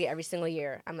literally every single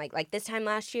year, I'm like this time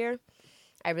last year,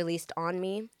 I released On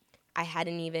Me. I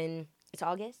hadn't even, it's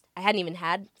August. I hadn't even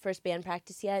had first band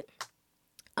practice yet.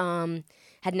 Had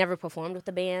never performed with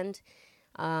the band.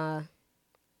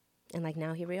 And like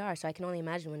now here we are. So I can only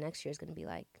imagine what next year is going to be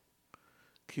like.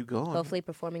 Keep going. Hopefully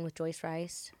performing with Joyce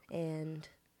Rice and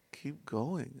Keep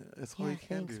going. That's all yeah, you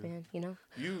can thanks, do. man.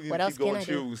 You What keep else can going I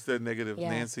do? too instead negative, Yeah.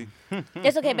 Nancy.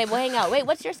 It's okay, babe. We'll hang out. Wait,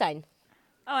 what's your sign?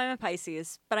 Oh, I'm a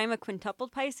Pisces, but I'm a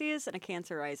quintupled Pisces and a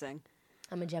Cancer rising.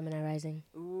 I'm a Gemini rising.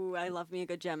 Ooh, I love me a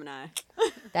good Gemini.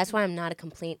 That's why I'm not a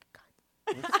complete.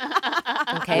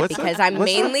 Okay, What's because that? I'm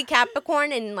What's that? mainly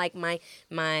Capricorn and like my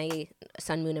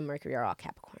Sun, Moon, and Mercury are all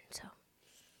Capricorn. So,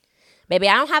 baby,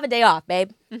 I don't have a day off,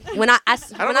 babe. When I I don't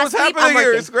when know I what's sleep, happening I'm here.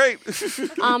 working. It's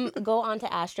great. Go on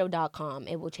to astro.com.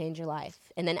 It will change your life.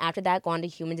 And then after that, go on to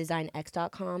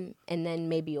humandesignx.com, and then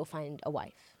maybe you'll find a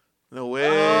wife. No way. Ooh,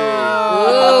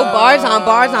 bars on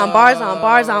bars on bars on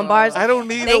bars on bars. I don't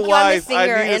need Thank a you, I'm a wife. singer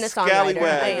I need and a a songwriter. scallywag.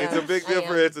 I It's a am. big I am.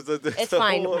 difference. It's It's a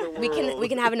fine. whole other We world.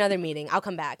 can have another meeting. I'll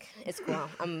come back. It's cool.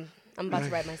 I'm about to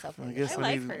write myself. I in. guess I I,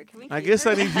 like need. her. Can we I keep guess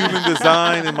her? I need human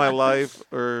design in my life,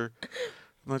 or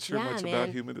I'm not sure Yeah, much man. about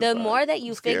human The design. more that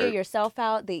you I'm figure scared. yourself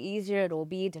out, the easier it will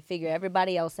be to figure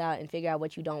everybody else out and figure out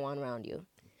what you don't want around you.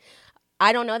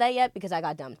 I don't know that yet because I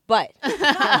got dumped. But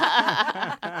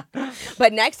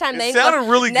but next time It sounded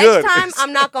really good. Next time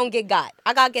I'm not gonna get got.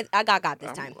 I got this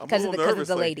I'm time a because little of nervous,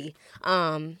 the like- lady.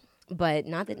 But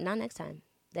not next time.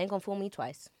 They ain't gonna fool me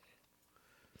twice.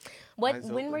 Eyes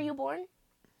When were open. you born?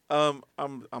 I'm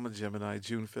a Gemini,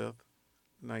 June 5th,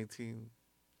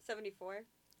 1973.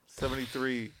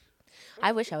 74.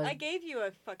 I wish I was. I gave you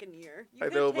a fucking year. You I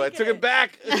could know, but I take took it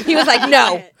back. He was like,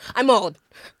 "No, I'm old.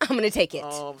 I'm gonna take it."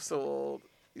 Oh, I'm so old.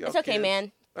 Y'all It's okay, kids.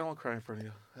 man. I don't want to cry in front of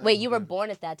you. Wait, you were born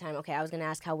at that time? Okay, I was gonna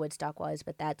ask how Woodstock was,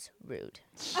 but that's rude,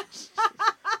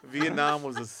 Vietnam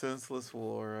was a senseless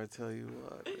war. I tell you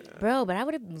what. Man. bro. But I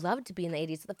would have loved to be in the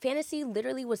 '80s. The fantasy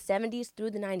literally was '70s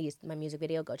through the '90s. My music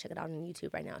video, go check it out on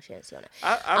YouTube right now. Shannon Siona.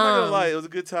 I'm not gonna lie. It was a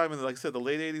good time, and like I said, the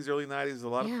late '80s, early '90s was a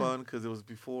lot Yeah. of fun because it was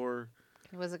before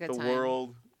It was a good the time.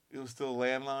 world. It was still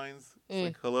landlines. It's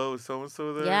like, hello, is so and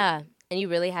so there? Yeah, and you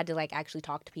really had to like actually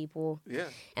talk to people Yeah.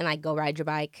 and like go ride your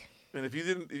bike. And if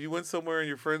you went somewhere and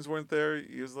your friends weren't there,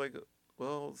 you was like,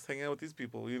 well, let's hang out with these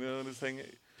people, just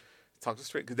talk to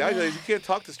strangers. Because nowadays you can't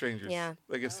talk to strangers. Yeah.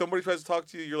 Like if somebody tries to talk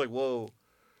to you, you're like, whoa,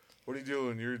 what are you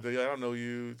doing? I don't know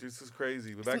you. This is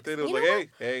crazy. But back then it was You like, know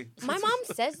hey. My mom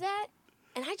says that,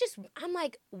 and I'm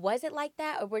like, was it like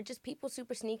that, or were just people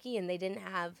super sneaky and they didn't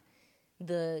have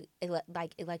the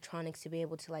electronics to be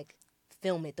able to like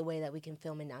film it the way that we can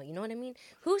film it now? You know what I mean?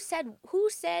 Who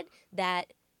said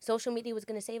that social media was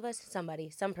going to save us?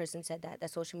 Some person said that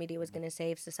social media was going to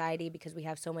save society because we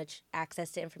have so much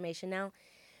access to information now.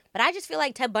 But I just feel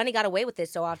like Ted Bundy got away with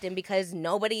this so often because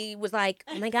nobody was like,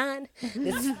 oh my God,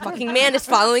 this fucking man is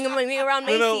following me around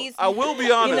Macy's. I will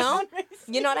be honest.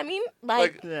 You know what I mean?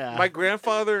 Like my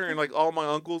grandfather and like all my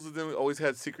uncles and them always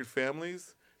had secret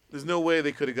families. There's no way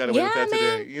they could have got away with that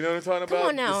today. You know what I'm talking about? Come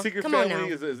on now. The secret family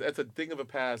is that's a thing of a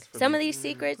past. For some me. of these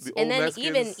secrets, The and then old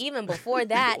even before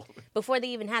that, before they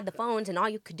even had the phones, and all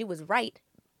you could do was write,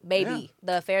 baby,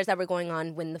 the affairs that were going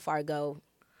on when the Fargo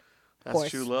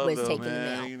horse true love, was though, taking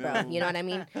man, the you mail, know? bro. You know what I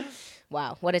mean?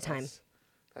 Wow, what a time.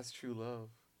 That's true love.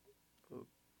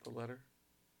 The letter.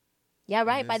 Yeah,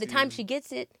 right. By miss the time you. she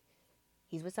gets it,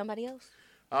 he's with somebody else.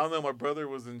 I don't know. My brother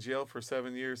was in jail for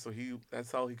 7 years, so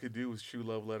that's all he could do was true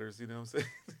love letters. You know what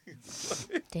I'm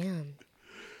saying? Damn.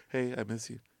 Hey, I miss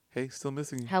you. Hey, still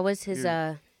missing you. How was his His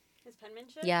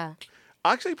penmanship? Yeah.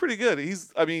 Actually, pretty good.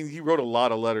 He wrote a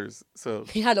lot of letters, so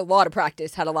He had a lot of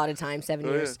practice, had a lot of time, 7 Oh,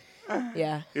 years.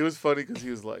 Yeah. it was funny because he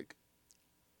was like,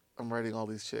 "I'm writing all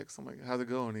these chicks." I'm like, "How's it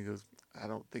going?" He goes, "I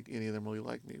don't think any of them really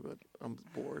like me, but I'm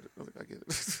bored." I was like, "I get it."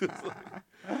 It's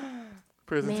like,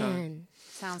 prison time. Man.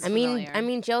 Sounds I familiar.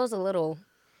 mean, Joe's I don't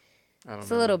it's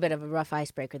know. a little bit of a rough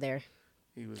icebreaker there.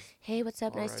 He was. Hey, what's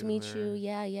up? All Nice right to in meet there. you.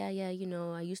 Yeah. You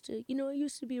know, I used to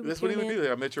be a That's what he would repairman.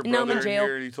 do. I met your No, I'm in brother jail.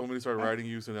 here, and he told me to start writing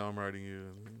you, so now I'm writing you.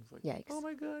 And he was like, Yikes. "Oh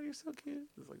my God, you're so cute."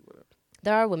 It's like whatever.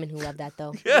 There are women who love that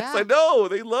though. Yes, Yeah. I know.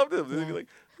 They loved him. They'd be Yeah. like,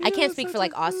 I can't "Yes, speak for such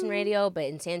like a Austin good-" radio, but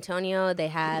in San Antonio they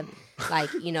have like,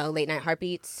 late night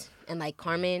heartbeats and like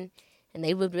Carmen, and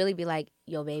they would really be like,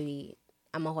 yo baby,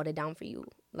 I'm gonna hold it down for you.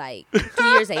 Like 2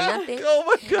 years ain't nothing. Oh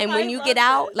my God. And when I you love get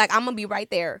out, this. like I'm gonna be right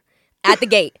there at the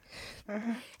gate.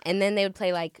 And then they would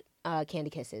play like Candy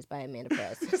Kisses by Amanda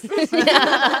Perez.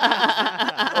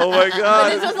 Oh my God. But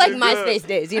this was like so good. MySpace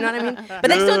days, you know what I mean? But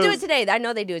they still do it Yes. today. I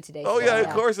know they do it today. Oh still, yeah, of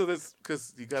course. So that's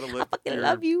because you gotta I let. fucking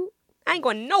love you. I ain't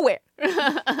going nowhere.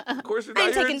 Of course, you're I not.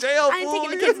 ain't You're taking in jail. I ain't fool. taking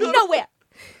the You kids gotta- nowhere.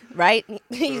 Right?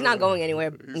 He's not going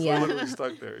anywhere. He's Yeah. literally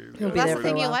stuck there. He's He'll gotta be That's there the for a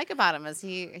thing you while. like about him is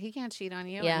he can't cheat on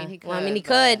you. Yeah. I mean, he could. Well, I mean, he but-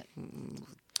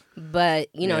 could. But,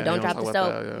 Yeah, don't drop talk the about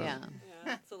stove. that, Yeah.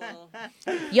 Yeah, it's a little.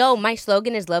 Yo, my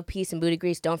slogan is love, peace, and booty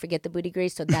grease. Don't forget the booty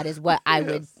grease. So that is what I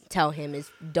would tell him is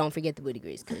don't forget the booty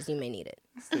grease because you may need it.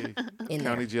 Stay. In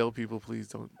County there. jail people, please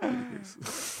don't.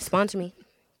 Sponsor me.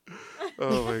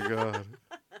 Oh my God.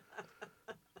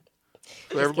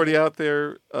 So everybody out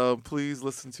there, please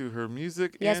listen to her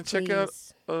music Yes, and please. check out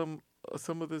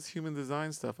some of this human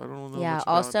design stuff. I don't know. Yeah, much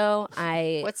about. also,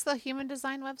 I What's the human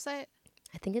design website?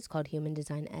 think it's called Human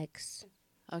Design X.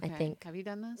 Okay. think. Have you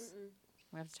done this?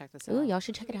 We have to check this Ooh, out. y'all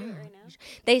should check it Can out. we do it right now?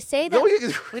 They say that No, you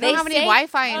can- We they don't have any say-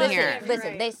 Wi-Fi in Listen, here. Listen,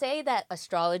 Right. they say that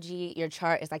astrology, your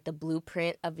chart is like the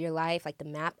blueprint of your life, like the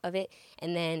map of it,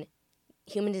 and then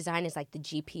human design is like the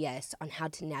GPS on how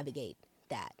to navigate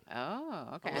that.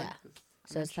 Oh, okay. Yeah.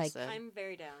 So it's like, Interested. I'm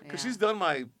very down. Yeah. Because she's done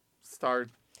my star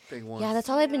thing once. yeah, that's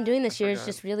all I've been doing this I year is forgot.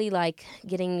 just really like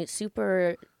getting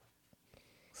super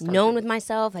Star known thing. with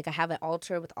myself. Like I have an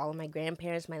altar with all of my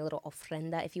grandparents, my little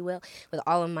ofrenda, if you will, with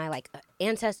all of my like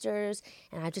ancestors,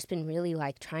 and I've just been really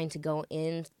like trying to go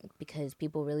in because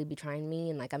people really be trying me,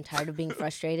 and like I'm tired of being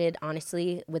frustrated,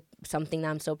 honestly, with something that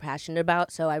I'm so passionate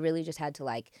about. So I really just had to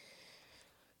like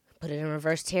put it in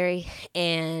reverse, Terry,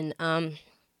 and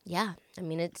yeah, I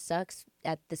mean it sucks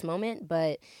at this moment,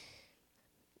 but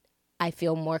I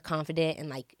feel more confident and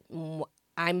like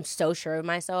I'm so sure of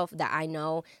myself that I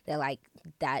know that like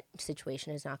that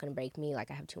situation is not going to break me. Like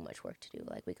I have too much work to do.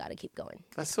 Like we got to keep going.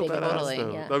 That's so big badass, totally.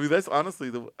 though. Yeah. I mean, that's honestly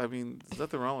there's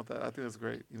nothing wrong with that. I think that's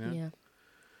great. You know, Yeah.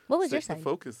 What was your Stick to sign?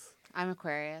 focus. I'm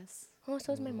Aquarius. Oh,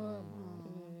 so is my mom.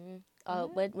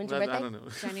 When's your I birthday? don't know.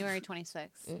 January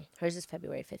 26th. Hers is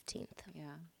February 15th. Yeah.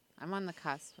 I'm on the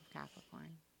cusp of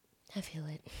Capricorn. I feel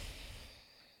it.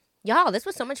 Y'all, this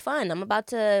was so much fun. I'm about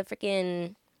to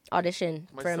freaking audition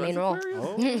My for a main son's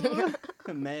role. Aquarius?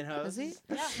 Oh, man host. Is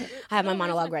he? Yeah. I have my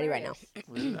monologue ready right now.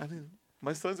 Wait, I didn't.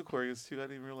 My son's Aquarius too. I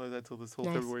didn't realize that till this whole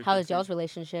Nice. February. How is 15th. y'all's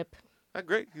relationship?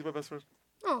 Great. He's my best friend.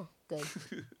 Oh, good.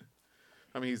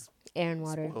 I mean, he's Air and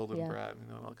water. spoiled and Yeah. brat.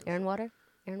 You know, all kinds Air and of water?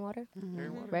 Air and water? stuff. Air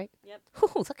and water. Right? Yep.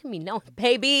 Ooh, look at me knowing,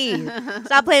 baby.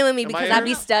 Stop playing with me Am because I I be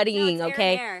air? studying, No, it's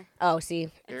okay? Air and air. Oh, see,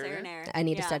 It's Air air and and air. I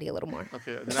need to Yeah. study a little more.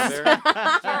 Okay. Then I'm there.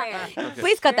 Pure air. Okay.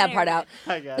 Please cut Air that and part air. out.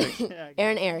 I got it. Yeah, I got Air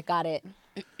it. and air, got it.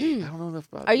 I don't know enough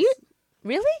about. Are you this.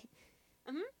 really?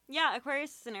 Yeah,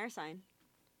 Aquarius is an air sign.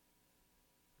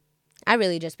 I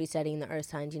really just be studying the earth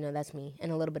signs. You know, that's me.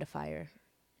 And a little bit of fire.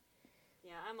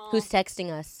 Yeah, I'm all. Who's texting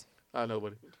us?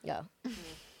 Nobody. Yo.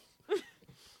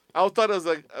 I thought it was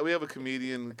like we have a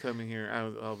comedian coming here.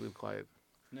 I'll be quiet.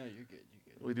 No, you're good.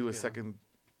 You're good. We do a Good. second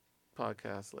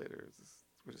podcast later.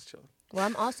 We're just chilling. Well,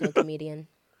 I'm also a comedian.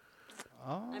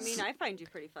 Oh. I mean, I find you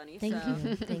pretty funny. Thank so.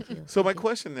 you. Thank you. So my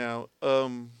question now,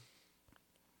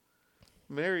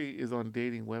 Mary is on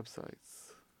dating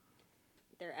websites.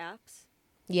 They're apps.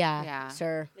 Yeah, Yeah.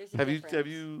 sir. There's a Have difference.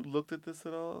 you looked at this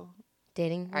at all?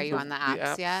 Dating. Are you on the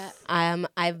apps yet?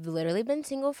 I've literally been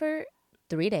single for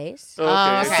 3 days. Oh,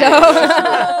 Oh, okay. okay.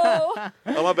 Oh.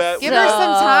 Oh, my bad. Give her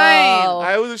some time.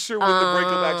 I wasn't sure what the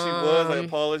breakup actually was. I Um,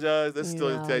 apologize. That's still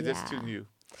no, that's too yeah. new.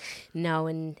 No,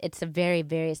 and it's a very,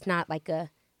 very. It's not like a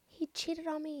he cheated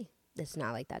on me. It's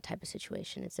not like that type of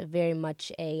situation. It's a very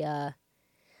much a I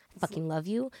fucking love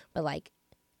you, but like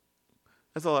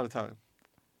That's a lot of time.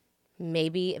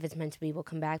 maybe if it's meant to be, we'll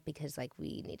come back because like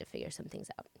we need to figure some things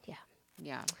out. Yeah,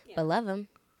 Yeah. but love him,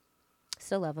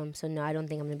 still love him. So no, I don't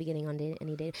think I'm gonna be getting on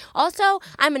any date. Also,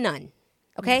 I'm a nun.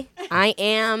 Okay, I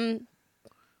am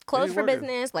closed for worker.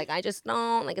 business. Like I just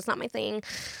don't like it's not my thing.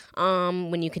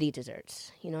 When you could eat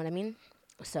desserts, you know what I mean.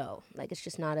 So like it's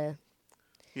just not a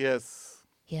Yes.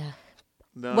 yeah.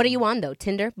 No. What are you on though?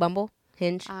 Tinder, Bumble,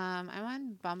 Hinge? I'm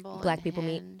on Bumble. Black and people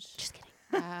meet. Hinge. Just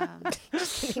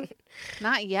kidding.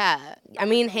 Not yet. I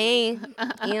mean, hey,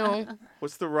 you know,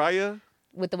 What's the Raya?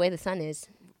 with the way the sun is.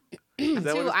 Is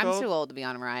that what it's I'm called? too old to be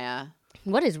on Raya.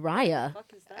 What is Raya?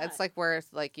 Fuck is that? It's like where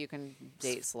like you can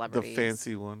date The celebrities.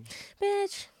 fancy one.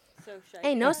 Bitch. so shy.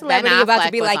 Ain't no Ben celebrity about to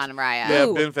Affleck be was like, on Raya. Yeah,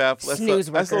 Ooh, Ben Affleck. snooze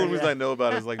That's the worker. only reason I know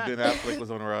about it is like Ben Affleck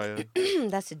was on Raya.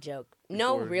 that's a joke.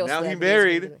 No Before. real Now he celebrities are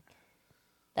married. doing it.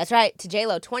 That's right, to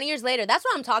J-Lo. 20 years later. That's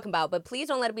what I'm talking about. But please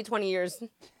don't let it be 20 years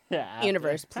Yeah.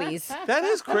 universe, please. That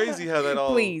is crazy how that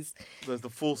all Please. the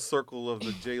full circle of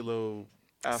the J-Lo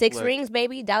Affleck. 6 rings,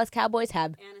 baby. Dallas Cowboys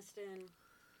have Aniston,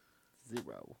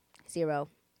 0. 0.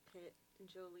 Pitt,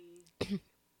 Jolie.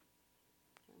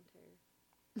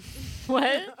 What?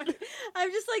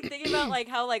 I'm just like thinking about like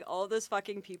how like all those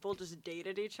fucking people just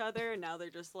dated each other and now they're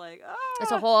just like, ah.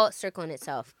 It's a whole circle in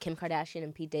itself. Kim Kardashian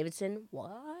and Pete Davidson.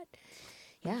 What?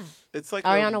 Yeah. It's like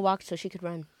Ariana walked so she could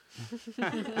run.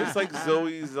 It's like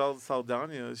Zoe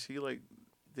Saldana. She like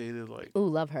dated like Ooh,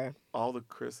 love her. all the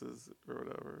Chris's or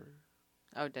whatever.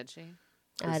 Oh, did she?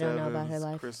 I Chris don't know about her Evans,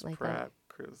 life Chris like that. Pratt,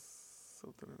 Chris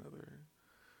something or another.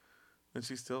 And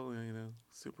she's still,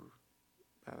 super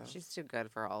badass. She's too good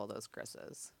for all of those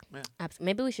Chris's.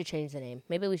 Maybe we should change the name.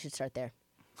 Maybe we should start there.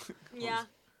 Yeah.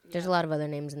 There's a lot of other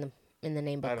names in the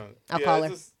name I book. don't. I'll yeah, call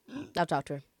it's her. just- I'll talk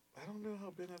to her. I don't know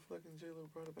how Ben Affleck and J-Lo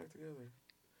brought it back together.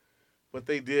 But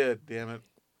they did, damn it.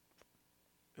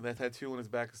 And that tattoo on his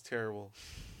back is terrible.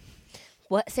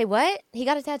 What? Say what? He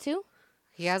got a tattoo?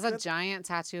 He has a giant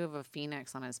tattoo of a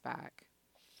phoenix on his back.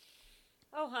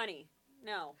 Oh, honey.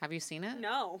 No. Have you seen it?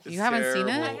 No. It's You haven't seen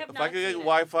it? terrible. I have If not I could get seen it.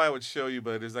 Wi-Fi, I would show you,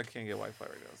 but I can't get Wi-Fi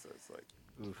right now, so it's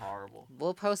like horrible.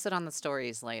 We'll post it on the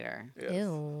stories later. Yes.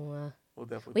 Ew. We'll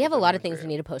definitely We have put a that lot on of things we Instagram.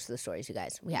 need to post to the stories, you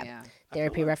guys. We have Yeah.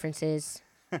 therapy references,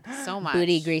 So much.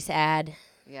 booty grease ad,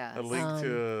 Yes. A link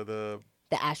to the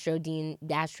the Astro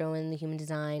and the human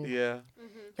design. yeah.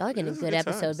 Y'all are getting a This is good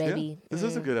episode, times, yeah. baby. This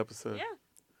is a good episode. Yeah.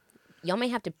 Y'all may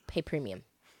have to pay premium.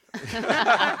 All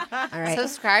right.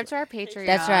 Subscribe to our Patreon.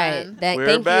 That's right. We're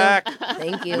Thank back. you.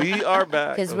 Thank you. We are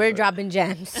back. Because Oh, we're sorry. dropping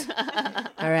gems.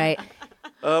 All right.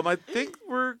 I think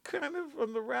we're kind of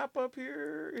on the wrap up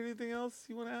here. Anything else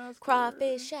you want to ask?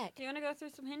 Crawfish Shack. Do you want to go through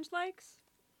some Hinge likes?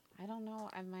 I don't know.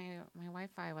 My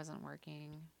Wi-Fi wasn't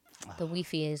working. The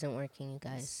Wi-Fi isn't working, you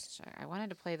guys. Let's check. I wanted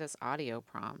to play this audio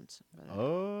prompt. But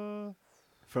Oh.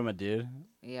 From a dude.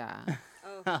 Yeah.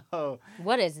 Oh. Oh.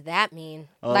 What does that mean?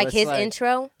 Oh, like it's his like-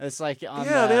 intro? It's like on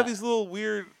Yeah, they have the- these little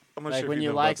weird. I'm not like sure when if you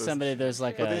know like about this, somebody, there's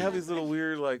like but they have a these little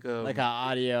weird like an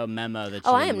audio memo that.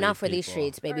 Oh, you I can am not leave for these people.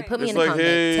 streets, baby. Alright. Put me It's in the like, comment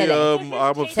hey, today.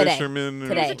 I'm a Today. fisherman.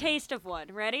 Today. Here's a taste of one.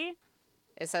 Ready?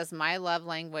 It says my love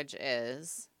language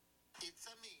is.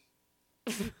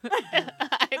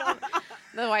 I don't.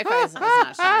 The Wi-Fi is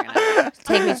not sharing it.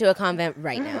 Take me to a convent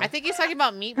right now. I think he's talking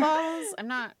about meatballs. I'm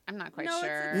not quite No, it's-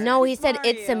 sure. No, he It's said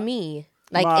it's a Mario. me.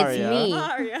 Like it's Mario. me.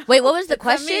 Mario. Wait, what was the It's a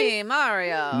question? me,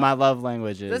 Mario. My love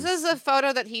language is. This is a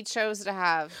photo that he chose to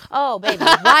have. Oh, baby.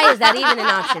 Why is that even an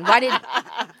option? Why did?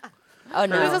 Oh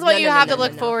no. This is what No, you no, have no, to no,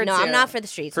 look no. forward No, to. I'm not for the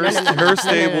streets. Her, No, no, no, no, her no,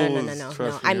 stable no, no, no, is, no, no.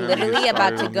 trust me, I'm I'm literally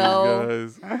about to inspired go. on you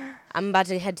guys. I'm about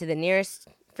to head to the nearest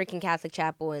freaking Catholic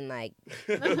chapel and like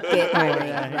get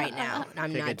married right now.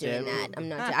 I'm Take a not doing dip. that. I'm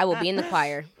not. I will be in the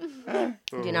choir. Oh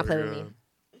Do not my play with me.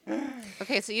 God.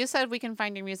 Okay, so you said we can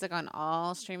find your music on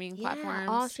all streaming platforms.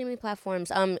 Yeah, all streaming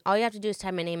platforms. All you have to do is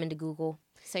type my name into Google.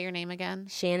 Say your name again.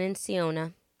 Shannon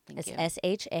Siona. Thank It's you. SHANNON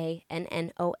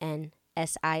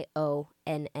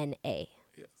SIONNA.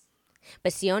 Yes.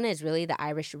 But Siona is really the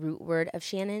Irish root word of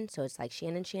Shannon. So it's like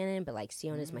Shannon, but like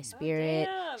Siona is my spirit.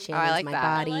 damn. Shannon's like my that.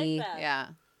 I body. like that. Yeah.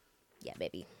 Yeah,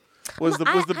 baby. Was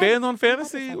the band on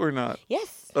Fantasy or not?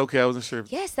 Yes. Okay, I wasn't sure.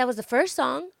 Yes, that was the first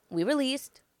song we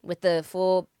released with the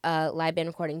full live band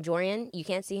recording. Jorian, you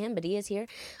can't see him, but he is here.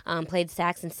 Played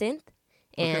sax and synth.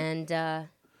 And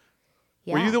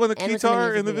yeah. Were you the one with the and was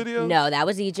guitar music in the video? No, that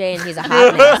was EJ, and he's a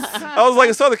hot mess. I was like,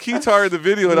 I saw the guitar in the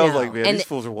video, and I was No. like, man, And these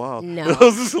fools are wild. no. I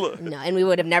was just like, No, and we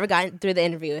would have never gotten through the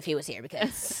interview if he was here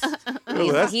because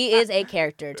that's- he is a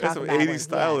character. that's Talk some about 80s him.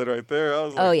 styling right there. I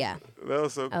was like, Oh yeah, that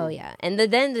was so cool. oh yeah, and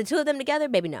then the two of them together,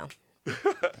 baby, no.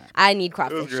 I need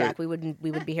crawfish great. shack. We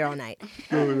would be here all night.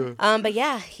 But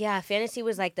yeah, Fantasy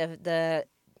was like the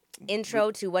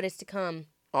intro to what is to come.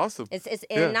 Awesome. It's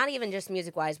Yeah. and not even just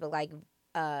music wise, but like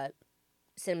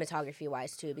cinematography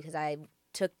wise too, because I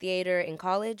took theater in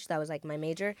college. That was like my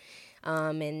major,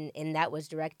 and that was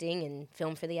directing and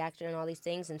film for the actor and all these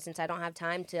things. And since I don't have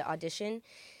time to audition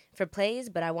for plays,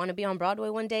 but I want to be on Broadway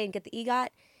one day and get the EGOT,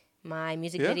 my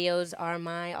music Yeah. videos are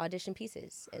my audition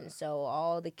pieces. And so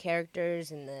all the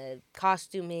characters and the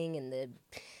costuming and the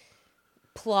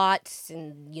plots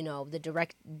and the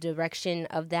direction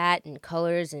of that and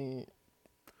colors and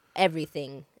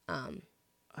everything.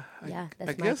 Yeah, I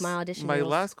that's guess my audition. my reels.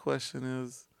 last question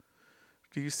is,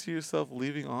 do you see yourself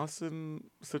leaving Austin,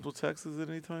 Central Texas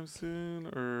anytime soon,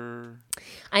 or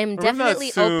I am Or not definitely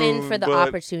open soon, for the but-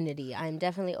 opportunity. I am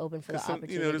definitely open for the 'cause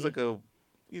opportunity. there's like a,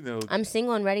 I'm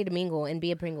single and ready to mingle and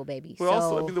be a Pringle baby. but so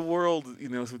also I mean the world,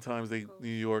 sometimes New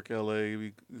York,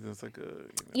 LA, it's like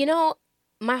a,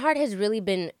 my heart has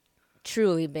really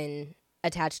truly been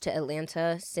attached to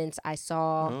Atlanta since I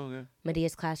saw oh yeah,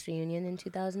 Medea's class reunion in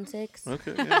 2006.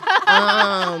 okay, yeah.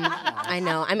 I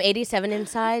know I'm 87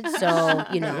 inside, so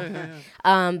Yeah.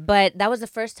 but that was the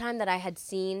first time that I had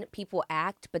seen people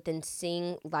act, but then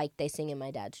sing like they sing in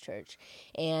my dad's church.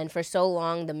 And for so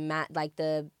long,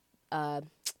 I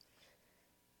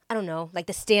don't know, like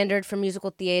the standard for musical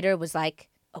theater was like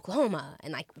Oklahoma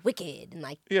and like Wicked and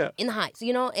like Yeah. In the Heights,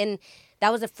 and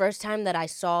that was the first time that I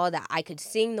saw that I could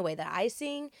sing the way that I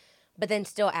sing, but then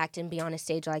still act and be on a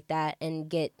stage like that and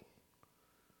get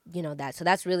that. So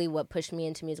that's really what pushed me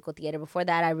into musical theater. Before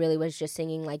that, I really was just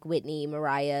singing like Whitney,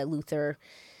 Mariah, Luther,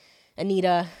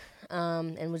 Anita,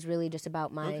 and was really just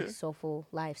about my Okay. soulful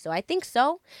life. So I think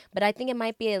so, but I think it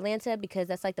might be Atlanta because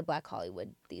that's like the Black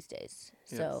Hollywood these days.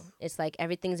 So Yes. it's like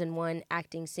everything's in one: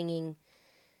 acting, singing,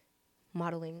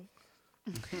 modeling.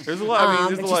 There's a lot. I mean,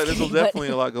 there's just a lot. There's kidding, but- definitely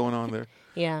a lot going on there.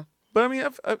 Yeah, But I mean,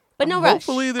 but no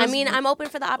hopefully rush. I there's- mean, I'm open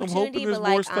for the I'm opportunity, hoping there's but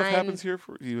like more stuff I'm happens here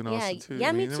for you in Austin too. yeah,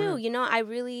 I me mean, you never too. know. I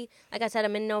really, like I said,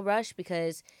 I'm in no rush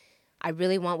because I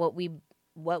really want what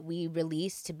we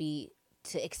release to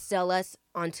excel us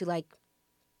onto like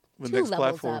The 2 next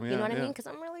levels platform. up. Yeah, You know what I yeah. mean? Because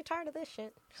I'm really tired of this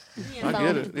shit. I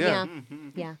get it. Yeah.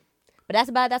 yeah. But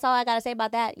that's all I gotta say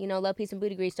about that. Love, peace, and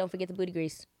booty grease. Don't forget the booty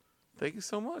grease. Thank you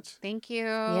so much. Thank you.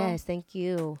 Yes, thank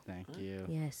you. Thank you.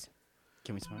 Yes.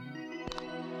 Can we smoke?